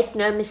make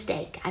no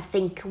mistake, I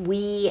think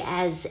we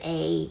as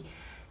a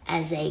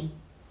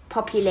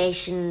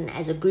population,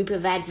 as a group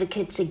of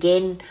advocates,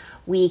 again,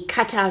 we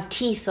cut our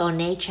teeth on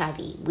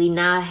HIV. We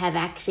now have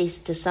access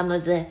to some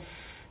of the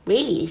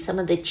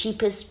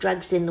cheapest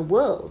drugs in the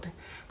world.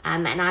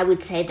 And I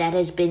would say that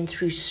has been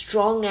through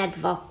strong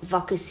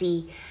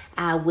advocacy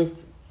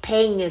with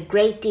paying a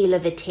great deal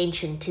of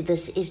attention to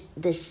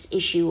this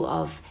issue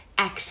of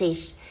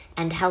access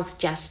and health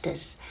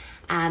justice.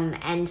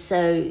 And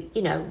so,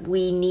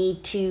 we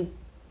need to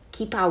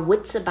keep our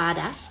wits about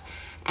us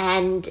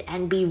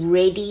and be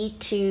ready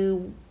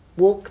to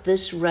walk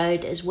this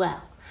road as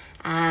well.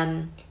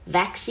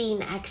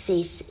 Vaccine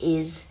access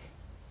is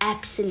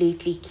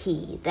absolutely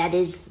key. That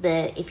is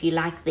the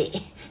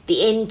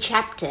end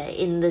chapter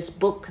in this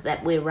book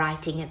that we're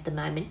writing at the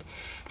moment.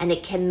 And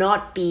it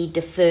cannot be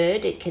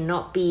deferred. It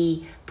cannot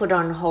be put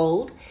on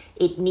hold.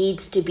 It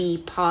needs to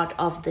be part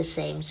of the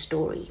same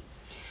story.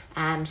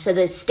 So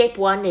the step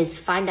one is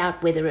find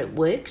out whether it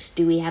works.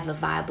 Do we have a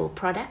viable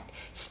product?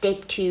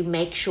 Step two,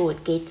 make sure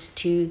it gets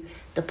to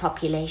the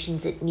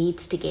populations it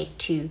needs to get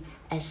to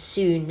as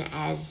soon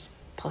as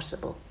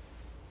possible.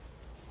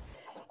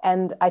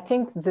 And I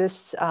think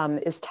this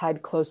is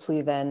tied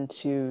closely then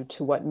to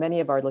what many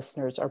of our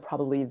listeners are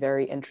probably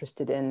very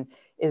interested in,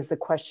 is the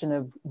question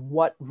of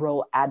what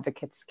role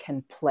advocates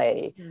can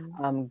play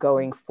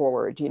going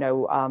forward.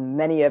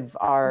 Many of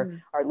our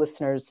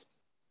listeners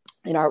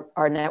in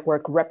our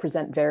network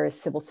represent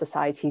various civil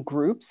society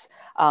groups.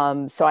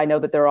 So I know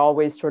that they're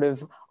always sort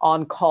of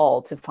on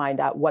call to find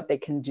out what they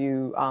can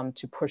do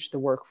to push the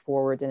work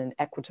forward in an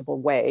equitable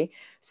way.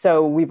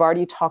 So we've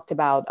already talked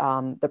about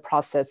the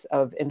process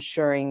of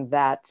ensuring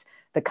that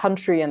the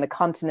country and the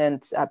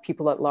continent,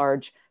 people at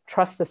large,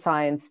 trust the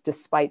science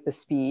despite the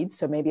speed.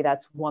 So maybe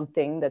that's one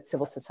thing that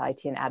civil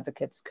society and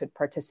advocates could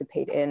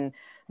participate in.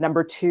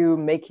 Number two,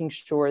 making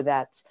sure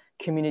that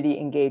community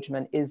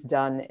engagement is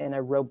done in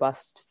a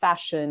robust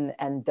fashion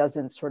and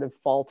doesn't sort of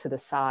fall to the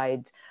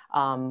side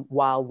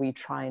while we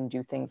try and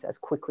do things as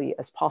quickly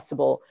as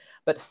possible.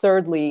 But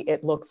thirdly,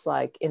 it looks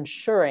like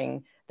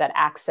ensuring that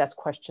access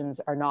questions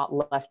are not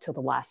left to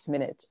the last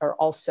minute are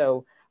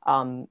also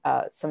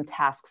some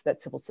tasks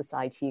that civil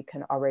society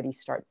can already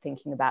start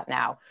thinking about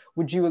now.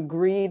 Would you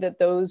agree that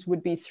those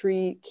would be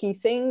three key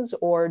things,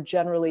 or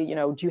generally,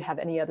 do you have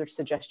any other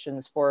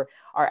suggestions for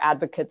our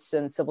advocates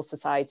and civil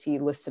society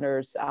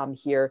listeners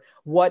here?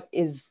 What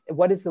is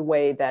the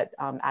way that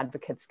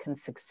advocates can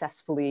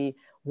successfully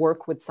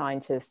work with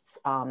scientists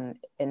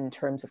in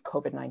terms of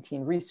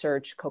COVID-19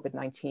 research,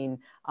 COVID-19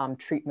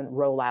 treatment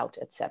rollout,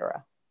 et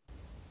cetera?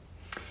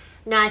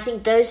 No, I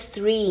think those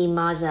three,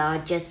 Marza, are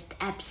just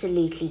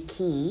absolutely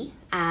key.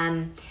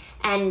 And,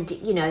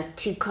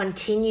 to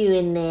continue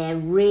in their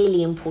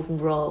really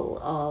important role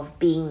of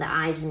being the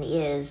eyes and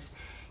ears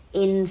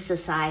in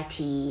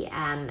society,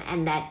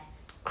 and that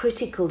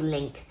critical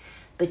link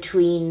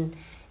between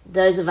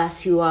those of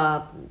us who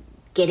are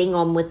getting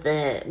on with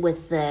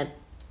the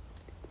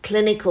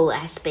clinical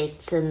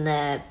aspects and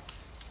the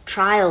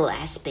trial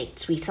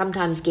aspects. We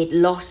sometimes get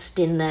lost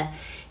in the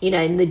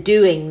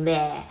doing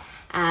there.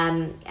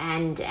 And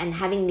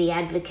having the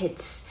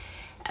advocates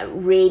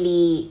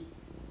really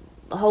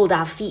hold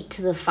our feet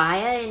to the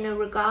fire in a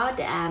regard,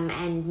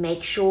 and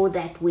make sure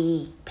that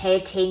we pay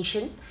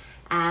attention,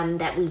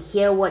 that we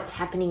hear what's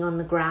happening on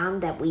the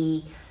ground, that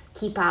we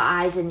keep our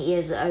eyes and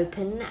ears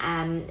open,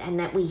 and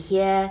that we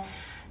hear,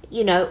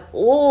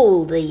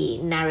 all the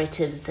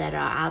narratives that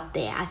are out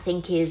there, I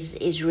think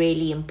is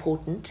really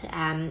important.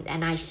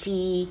 And I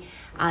see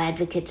our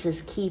advocates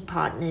as key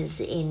partners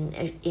in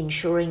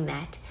ensuring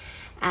that.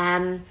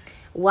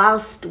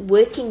 Whilst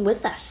working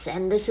with us,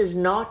 and this is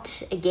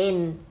not,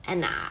 again,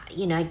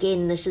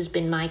 this has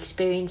been my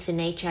experience in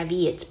HIV.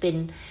 It's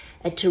been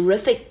a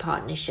terrific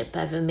partnership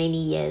over many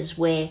years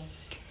where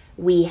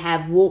we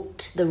have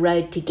walked the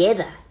road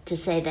together to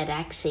say that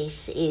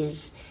access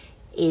is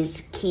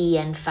key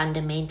and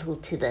fundamental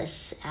to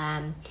this,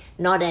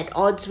 not at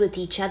odds with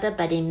each other,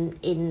 but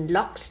in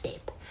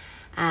lockstep.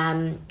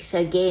 So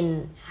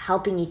again,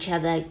 helping each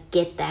other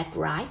get that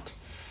right,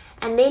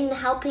 and then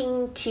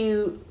helping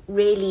to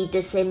really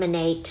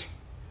disseminate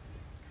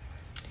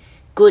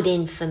good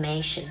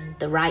information,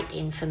 the right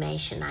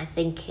information. I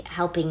think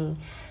helping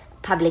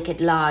public at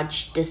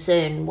large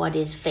discern what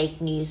is fake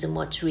news and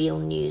what's real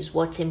news,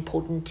 what's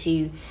important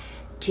to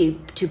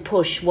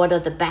push, what are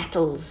the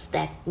battles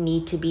that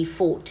need to be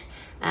fought,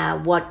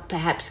 what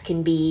perhaps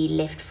can be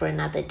left for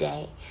another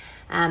day.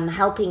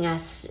 Helping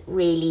us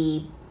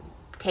really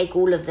take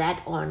all of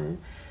that on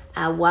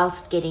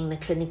whilst getting the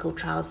clinical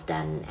trials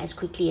done as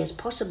quickly as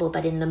possible,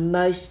 but in the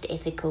most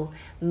ethical,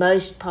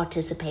 most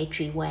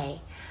participatory way.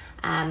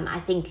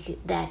 I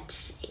think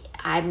that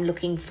I'm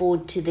looking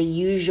forward to the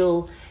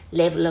usual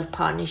level of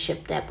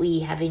partnership that we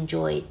have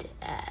enjoyed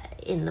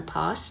in the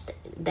past,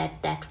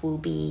 that will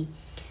be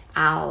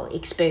our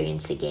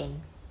experience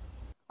again.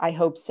 I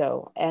hope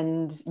so.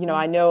 And,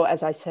 I know,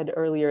 as I said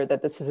earlier,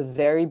 that this is a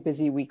very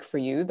busy week for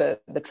you. The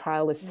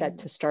trial is set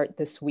to start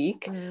this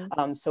week.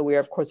 So we are,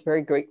 of course,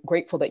 very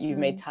grateful that you've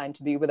made time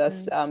to be with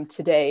us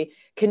today.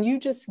 Can you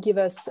just give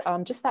us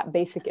just that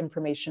basic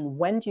information?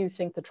 When do you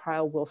think the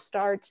trial will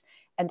start?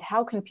 And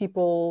how can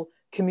people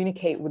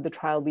communicate with the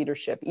trial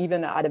leadership,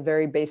 even at a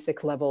very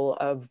basic level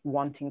of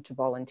wanting to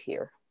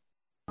volunteer?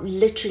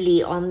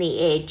 Literally on the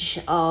edge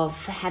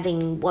of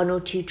having one or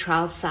two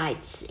trial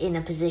sites in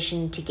a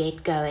position to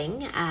get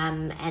going.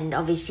 And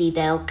obviously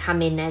they'll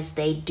come in as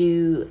they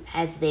do,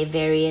 as their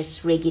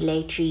various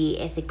regulatory,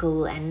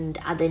 ethical and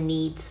other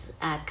needs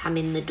come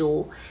in the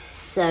door.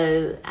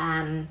 So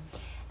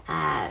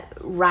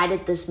right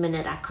at this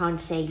minute, I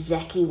can't say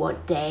exactly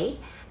what day,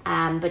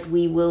 but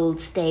we will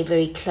stay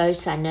very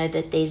close. I know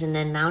that there's an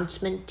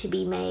announcement to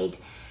be made.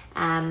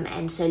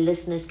 And so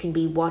listeners can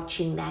be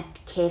watching that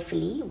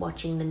carefully,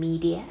 watching the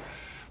media.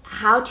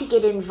 How to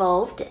get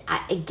involved?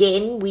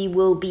 Again, we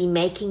will be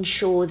making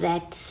sure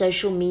that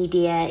social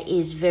media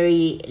is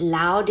very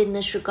loud in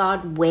this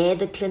regard, where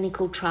the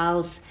clinical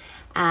trials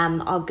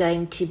are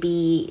going to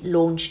be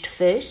launched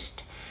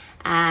first.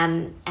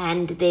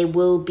 And there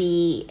will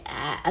be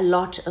a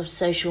lot of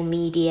social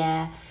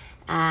media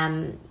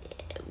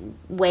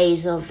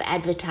ways of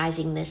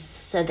advertising this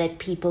so that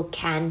people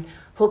can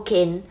hook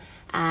in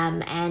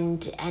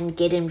and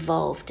get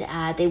involved.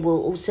 There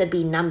will also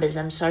be numbers.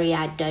 I'm sorry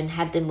I don't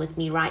have them with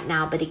me right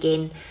now, but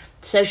again,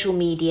 social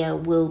media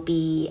will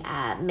be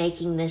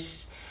making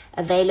this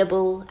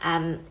available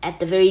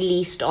at the very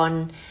least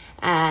on,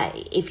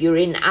 if you're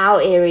in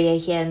our area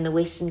here in the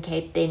Western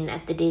Cape, then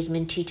at the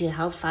Desmond Tutu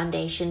Health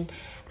Foundation,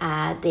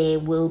 there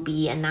will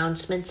be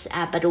announcements,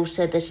 but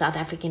also the South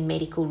African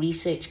Medical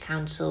Research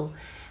Council.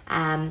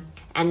 And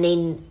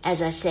then,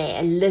 as I say,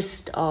 a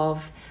list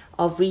of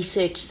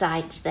research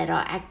sites that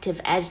are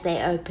active as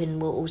they open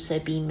will also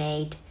be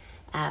made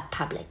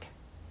public.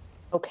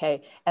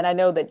 Okay. And I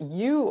know that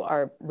you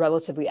are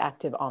relatively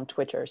active on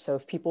Twitter. So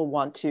if people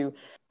want to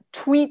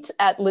tweet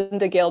at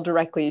Linda Gale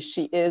directly,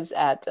 she is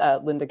at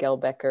Linda Gale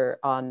Becker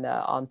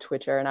on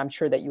Twitter. And I'm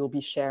sure that you will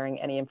be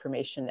sharing any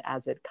information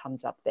as it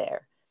comes up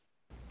there.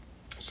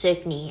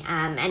 Certainly.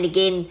 And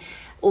again,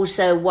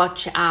 also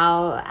watch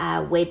our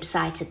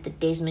website at the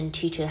Desmond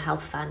Tutu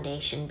Health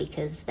Foundation,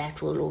 because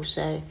that will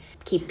also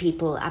keep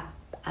people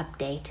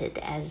updated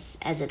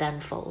as it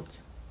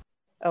unfolds.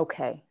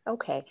 Okay.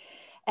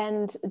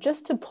 And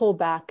just to pull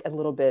back a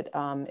little bit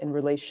in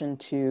relation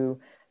to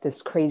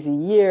this crazy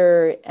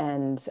year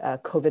and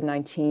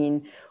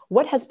COVID-19,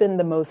 what has been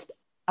the most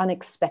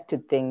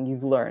unexpected thing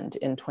you've learned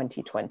in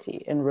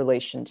 2020 in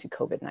relation to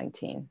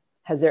COVID-19?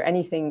 Has there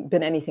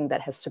been anything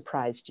that has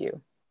surprised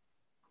you?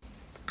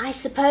 I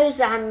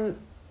suppose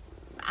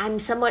I'm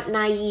somewhat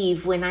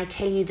naive when I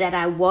tell you that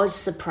I was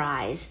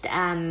surprised,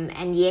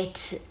 and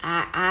yet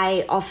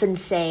I often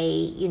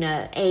say,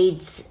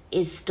 AIDS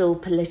is still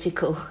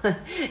political,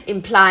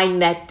 implying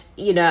that,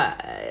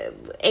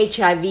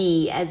 HIV,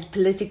 as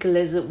political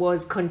as it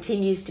was,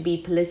 continues to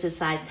be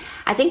politicized.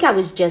 I think I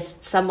was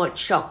just somewhat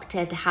shocked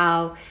at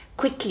how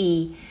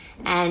quickly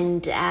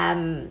and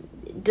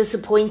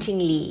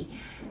disappointingly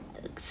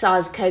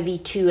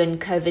SARS-CoV-2 and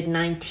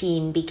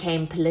COVID-19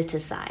 became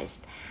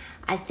politicized.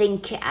 I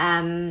think,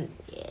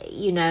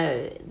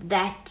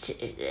 that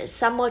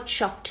somewhat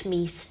shocked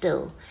me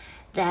still,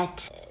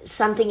 that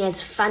something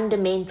as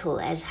fundamental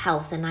as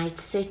health, and I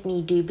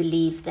certainly do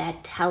believe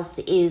that health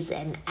is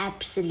an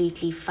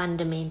absolutely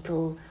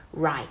fundamental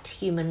right,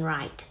 human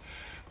right,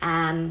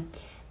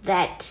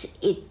 that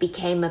it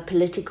became a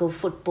political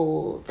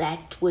football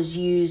that was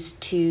used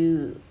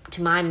to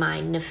my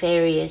mind,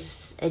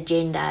 nefarious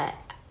agenda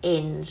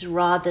ends,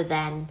 rather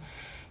than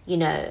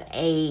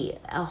a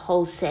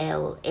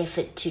wholesale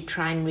effort to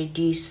try and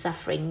reduce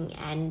suffering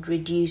and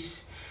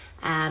reduce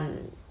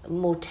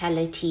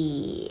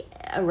mortality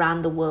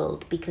around the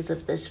world because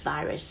of this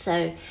virus.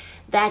 So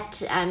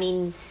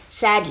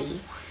sadly,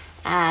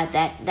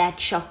 that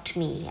shocked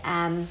me.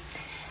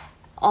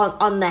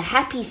 On the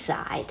happy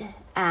side,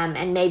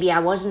 and maybe I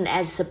wasn't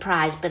as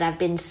surprised, but I've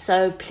been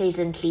so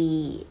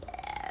pleasantly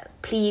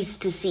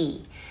pleased to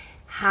see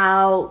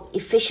how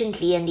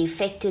efficiently and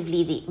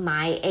effectively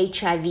my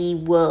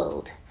HIV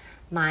world,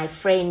 my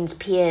friends,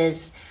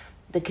 peers,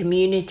 the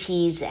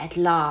communities at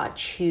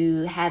large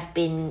who have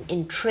been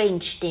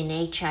entrenched in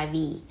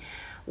HIV,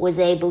 was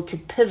able to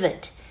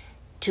pivot,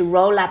 to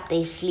roll up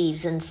their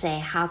sleeves and say,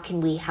 how can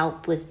we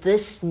help with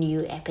this new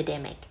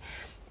epidemic,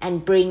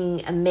 and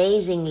bring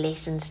amazing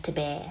lessons to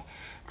bear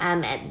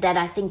that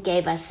I think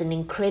gave us an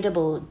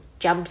incredible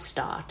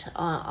jumpstart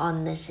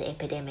on this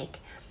epidemic.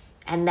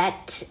 And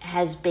that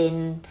has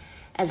been,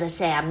 as I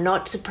say, I'm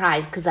not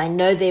surprised because I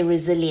know their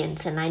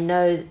resilience and I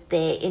know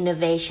their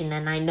innovation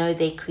and I know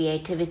their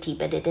creativity,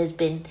 but it has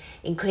been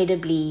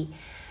incredibly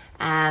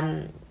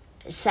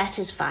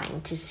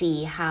satisfying to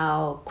see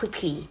how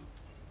quickly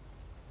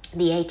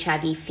the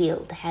HIV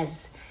field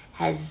has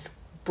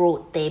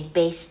brought their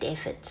best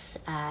efforts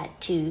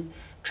to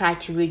try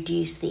to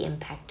reduce the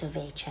impact of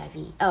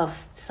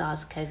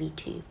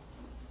SARS-CoV-2.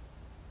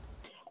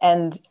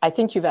 And I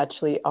think you've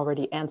actually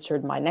already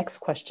answered my next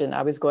question.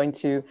 I was going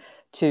to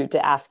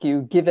ask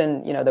you,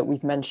 given that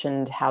we've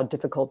mentioned how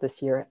difficult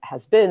this year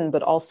has been,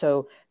 but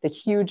also the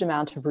huge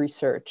amount of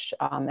research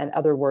and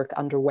other work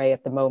underway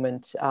at the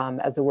moment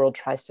as the world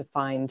tries to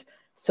find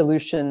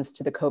solutions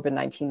to the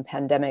COVID-19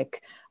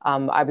 pandemic.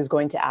 I was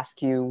going to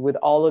ask you, with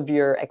all of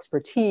your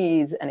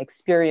expertise and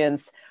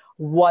experience,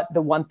 what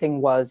the one thing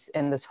was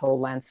in this whole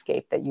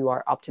landscape that you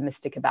are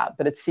optimistic about.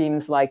 But it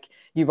seems like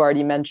you've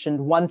already mentioned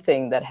one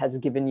thing that has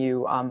given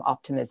you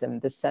optimism,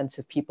 the sense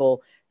of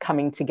people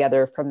coming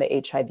together from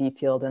the HIV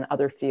field and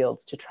other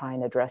fields to try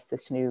and address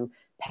this new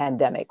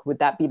pandemic. Would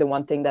that be the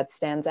one thing that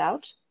stands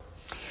out?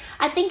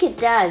 I think it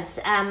does.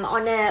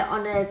 On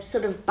a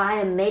sort of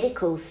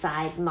biomedical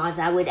side, Maz,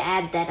 I would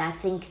add that I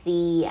think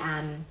the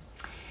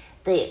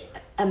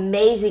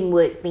amazing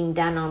work being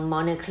done on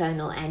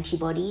monoclonal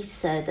antibodies,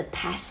 so the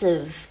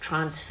passive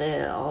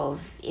transfer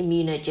of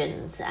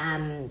immunogens.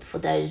 For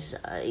those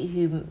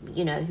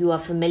who are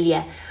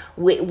familiar,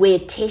 we're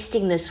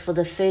testing this for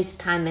the first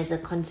time as a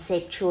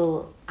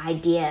conceptual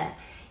idea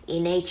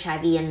in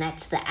HIV, and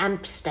that's the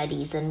AMP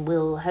studies, and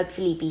we'll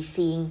hopefully be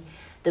seeing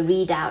the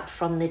readout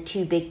from the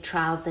two big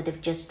trials that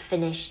have just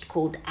finished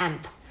called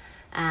AMP,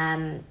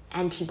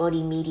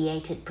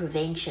 antibody-mediated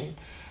prevention,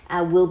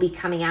 will be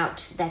coming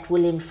out that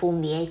will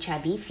inform the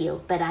HIV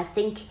field. But I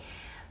think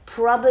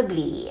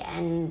probably,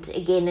 and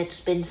again, it's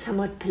been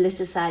somewhat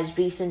politicized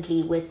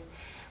recently with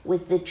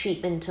the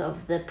treatment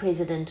of the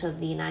President of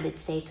the United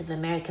States of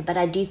America, but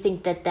I do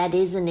think that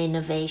is an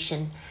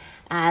innovation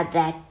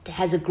that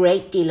has a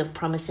great deal of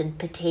promise and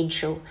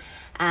potential.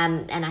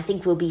 And I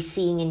think we'll be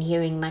seeing and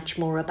hearing much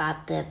more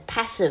about the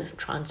passive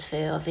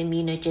transfer of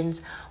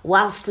immunogens,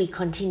 whilst we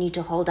continue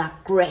to hold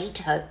out great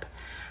hope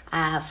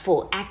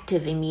for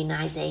active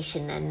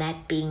immunization, and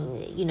that being,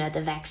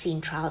 the vaccine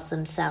trials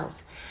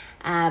themselves.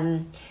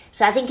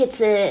 So I think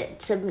it's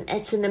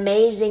an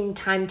amazing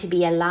time to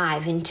be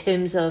alive in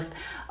terms of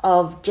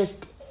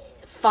just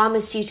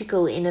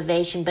pharmaceutical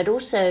innovation, but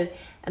also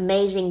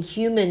amazing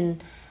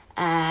human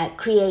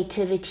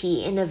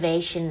creativity,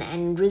 innovation,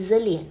 and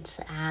resilience.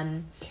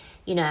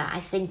 I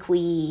think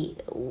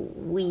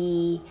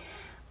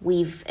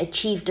we've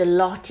achieved a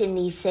lot in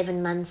these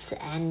 7 months,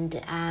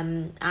 and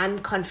I'm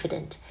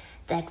confident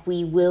that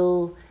we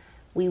will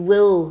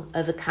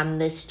overcome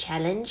this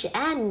challenge,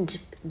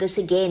 and this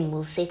again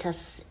will set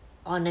us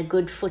on a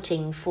good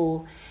footing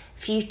for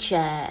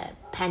future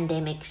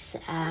pandemics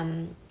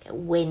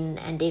when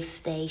and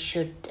if they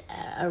should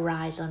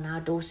arise on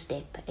our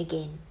doorstep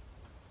again.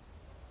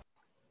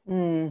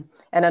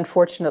 And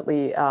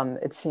unfortunately,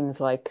 it seems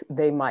like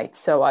they might.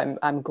 So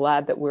I'm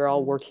glad that we're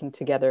all working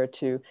together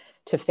to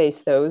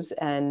face those.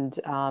 And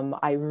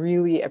I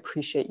really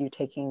appreciate you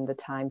taking the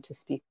time to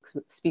speak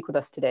with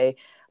us today,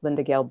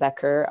 Linda Gail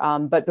Becker.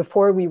 But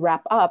before we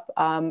wrap up,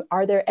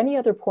 are there any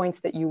other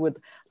points that you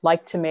would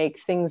like to make,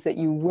 things that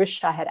you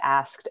wish I had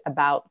asked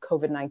about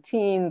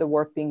COVID-19, the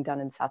work being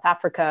done in South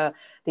Africa,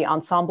 the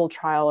Ensemble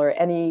trial, or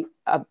any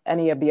of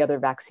the other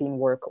vaccine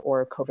work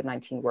or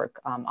COVID-19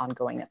 work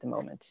ongoing at the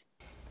moment?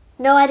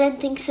 No, I don't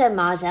think so,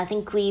 Maz. I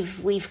think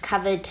we've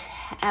covered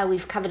a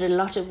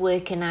lot of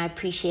work, and I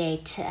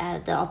appreciate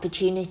the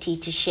opportunity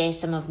to share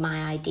some of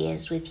my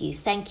ideas with you.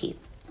 Thank you.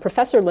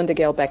 Professor Linda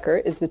Gail Becker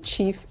is the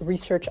Chief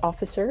Research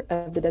Officer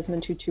of the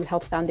Desmond Tutu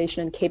Health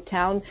Foundation in Cape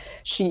Town.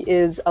 She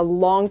is a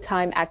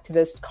longtime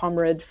activist,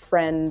 comrade,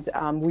 friend.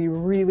 We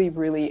really,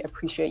 really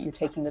appreciate you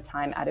taking the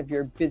time out of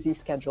your busy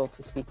schedule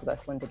to speak with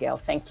us, Linda Gail.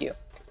 Thank you.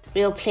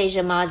 Real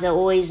pleasure, Marza.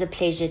 Always a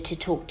pleasure to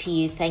talk to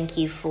you. Thank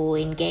you for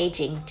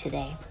engaging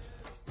today.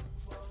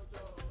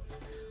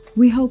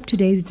 We hope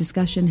today's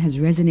discussion has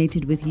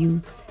resonated with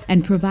you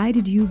and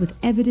provided you with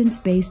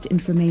evidence-based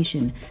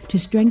information to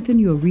strengthen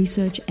your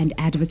research and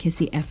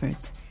advocacy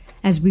efforts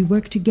as we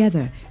work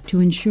together to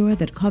ensure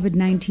that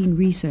COVID-19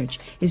 research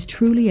is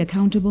truly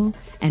accountable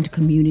and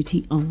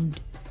community-owned.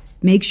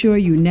 Make sure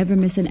you never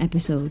miss an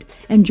episode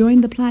and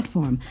join the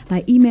platform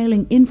by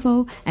emailing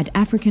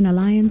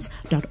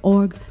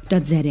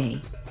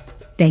info@africanalliance.org.za.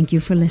 Thank you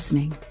for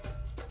listening.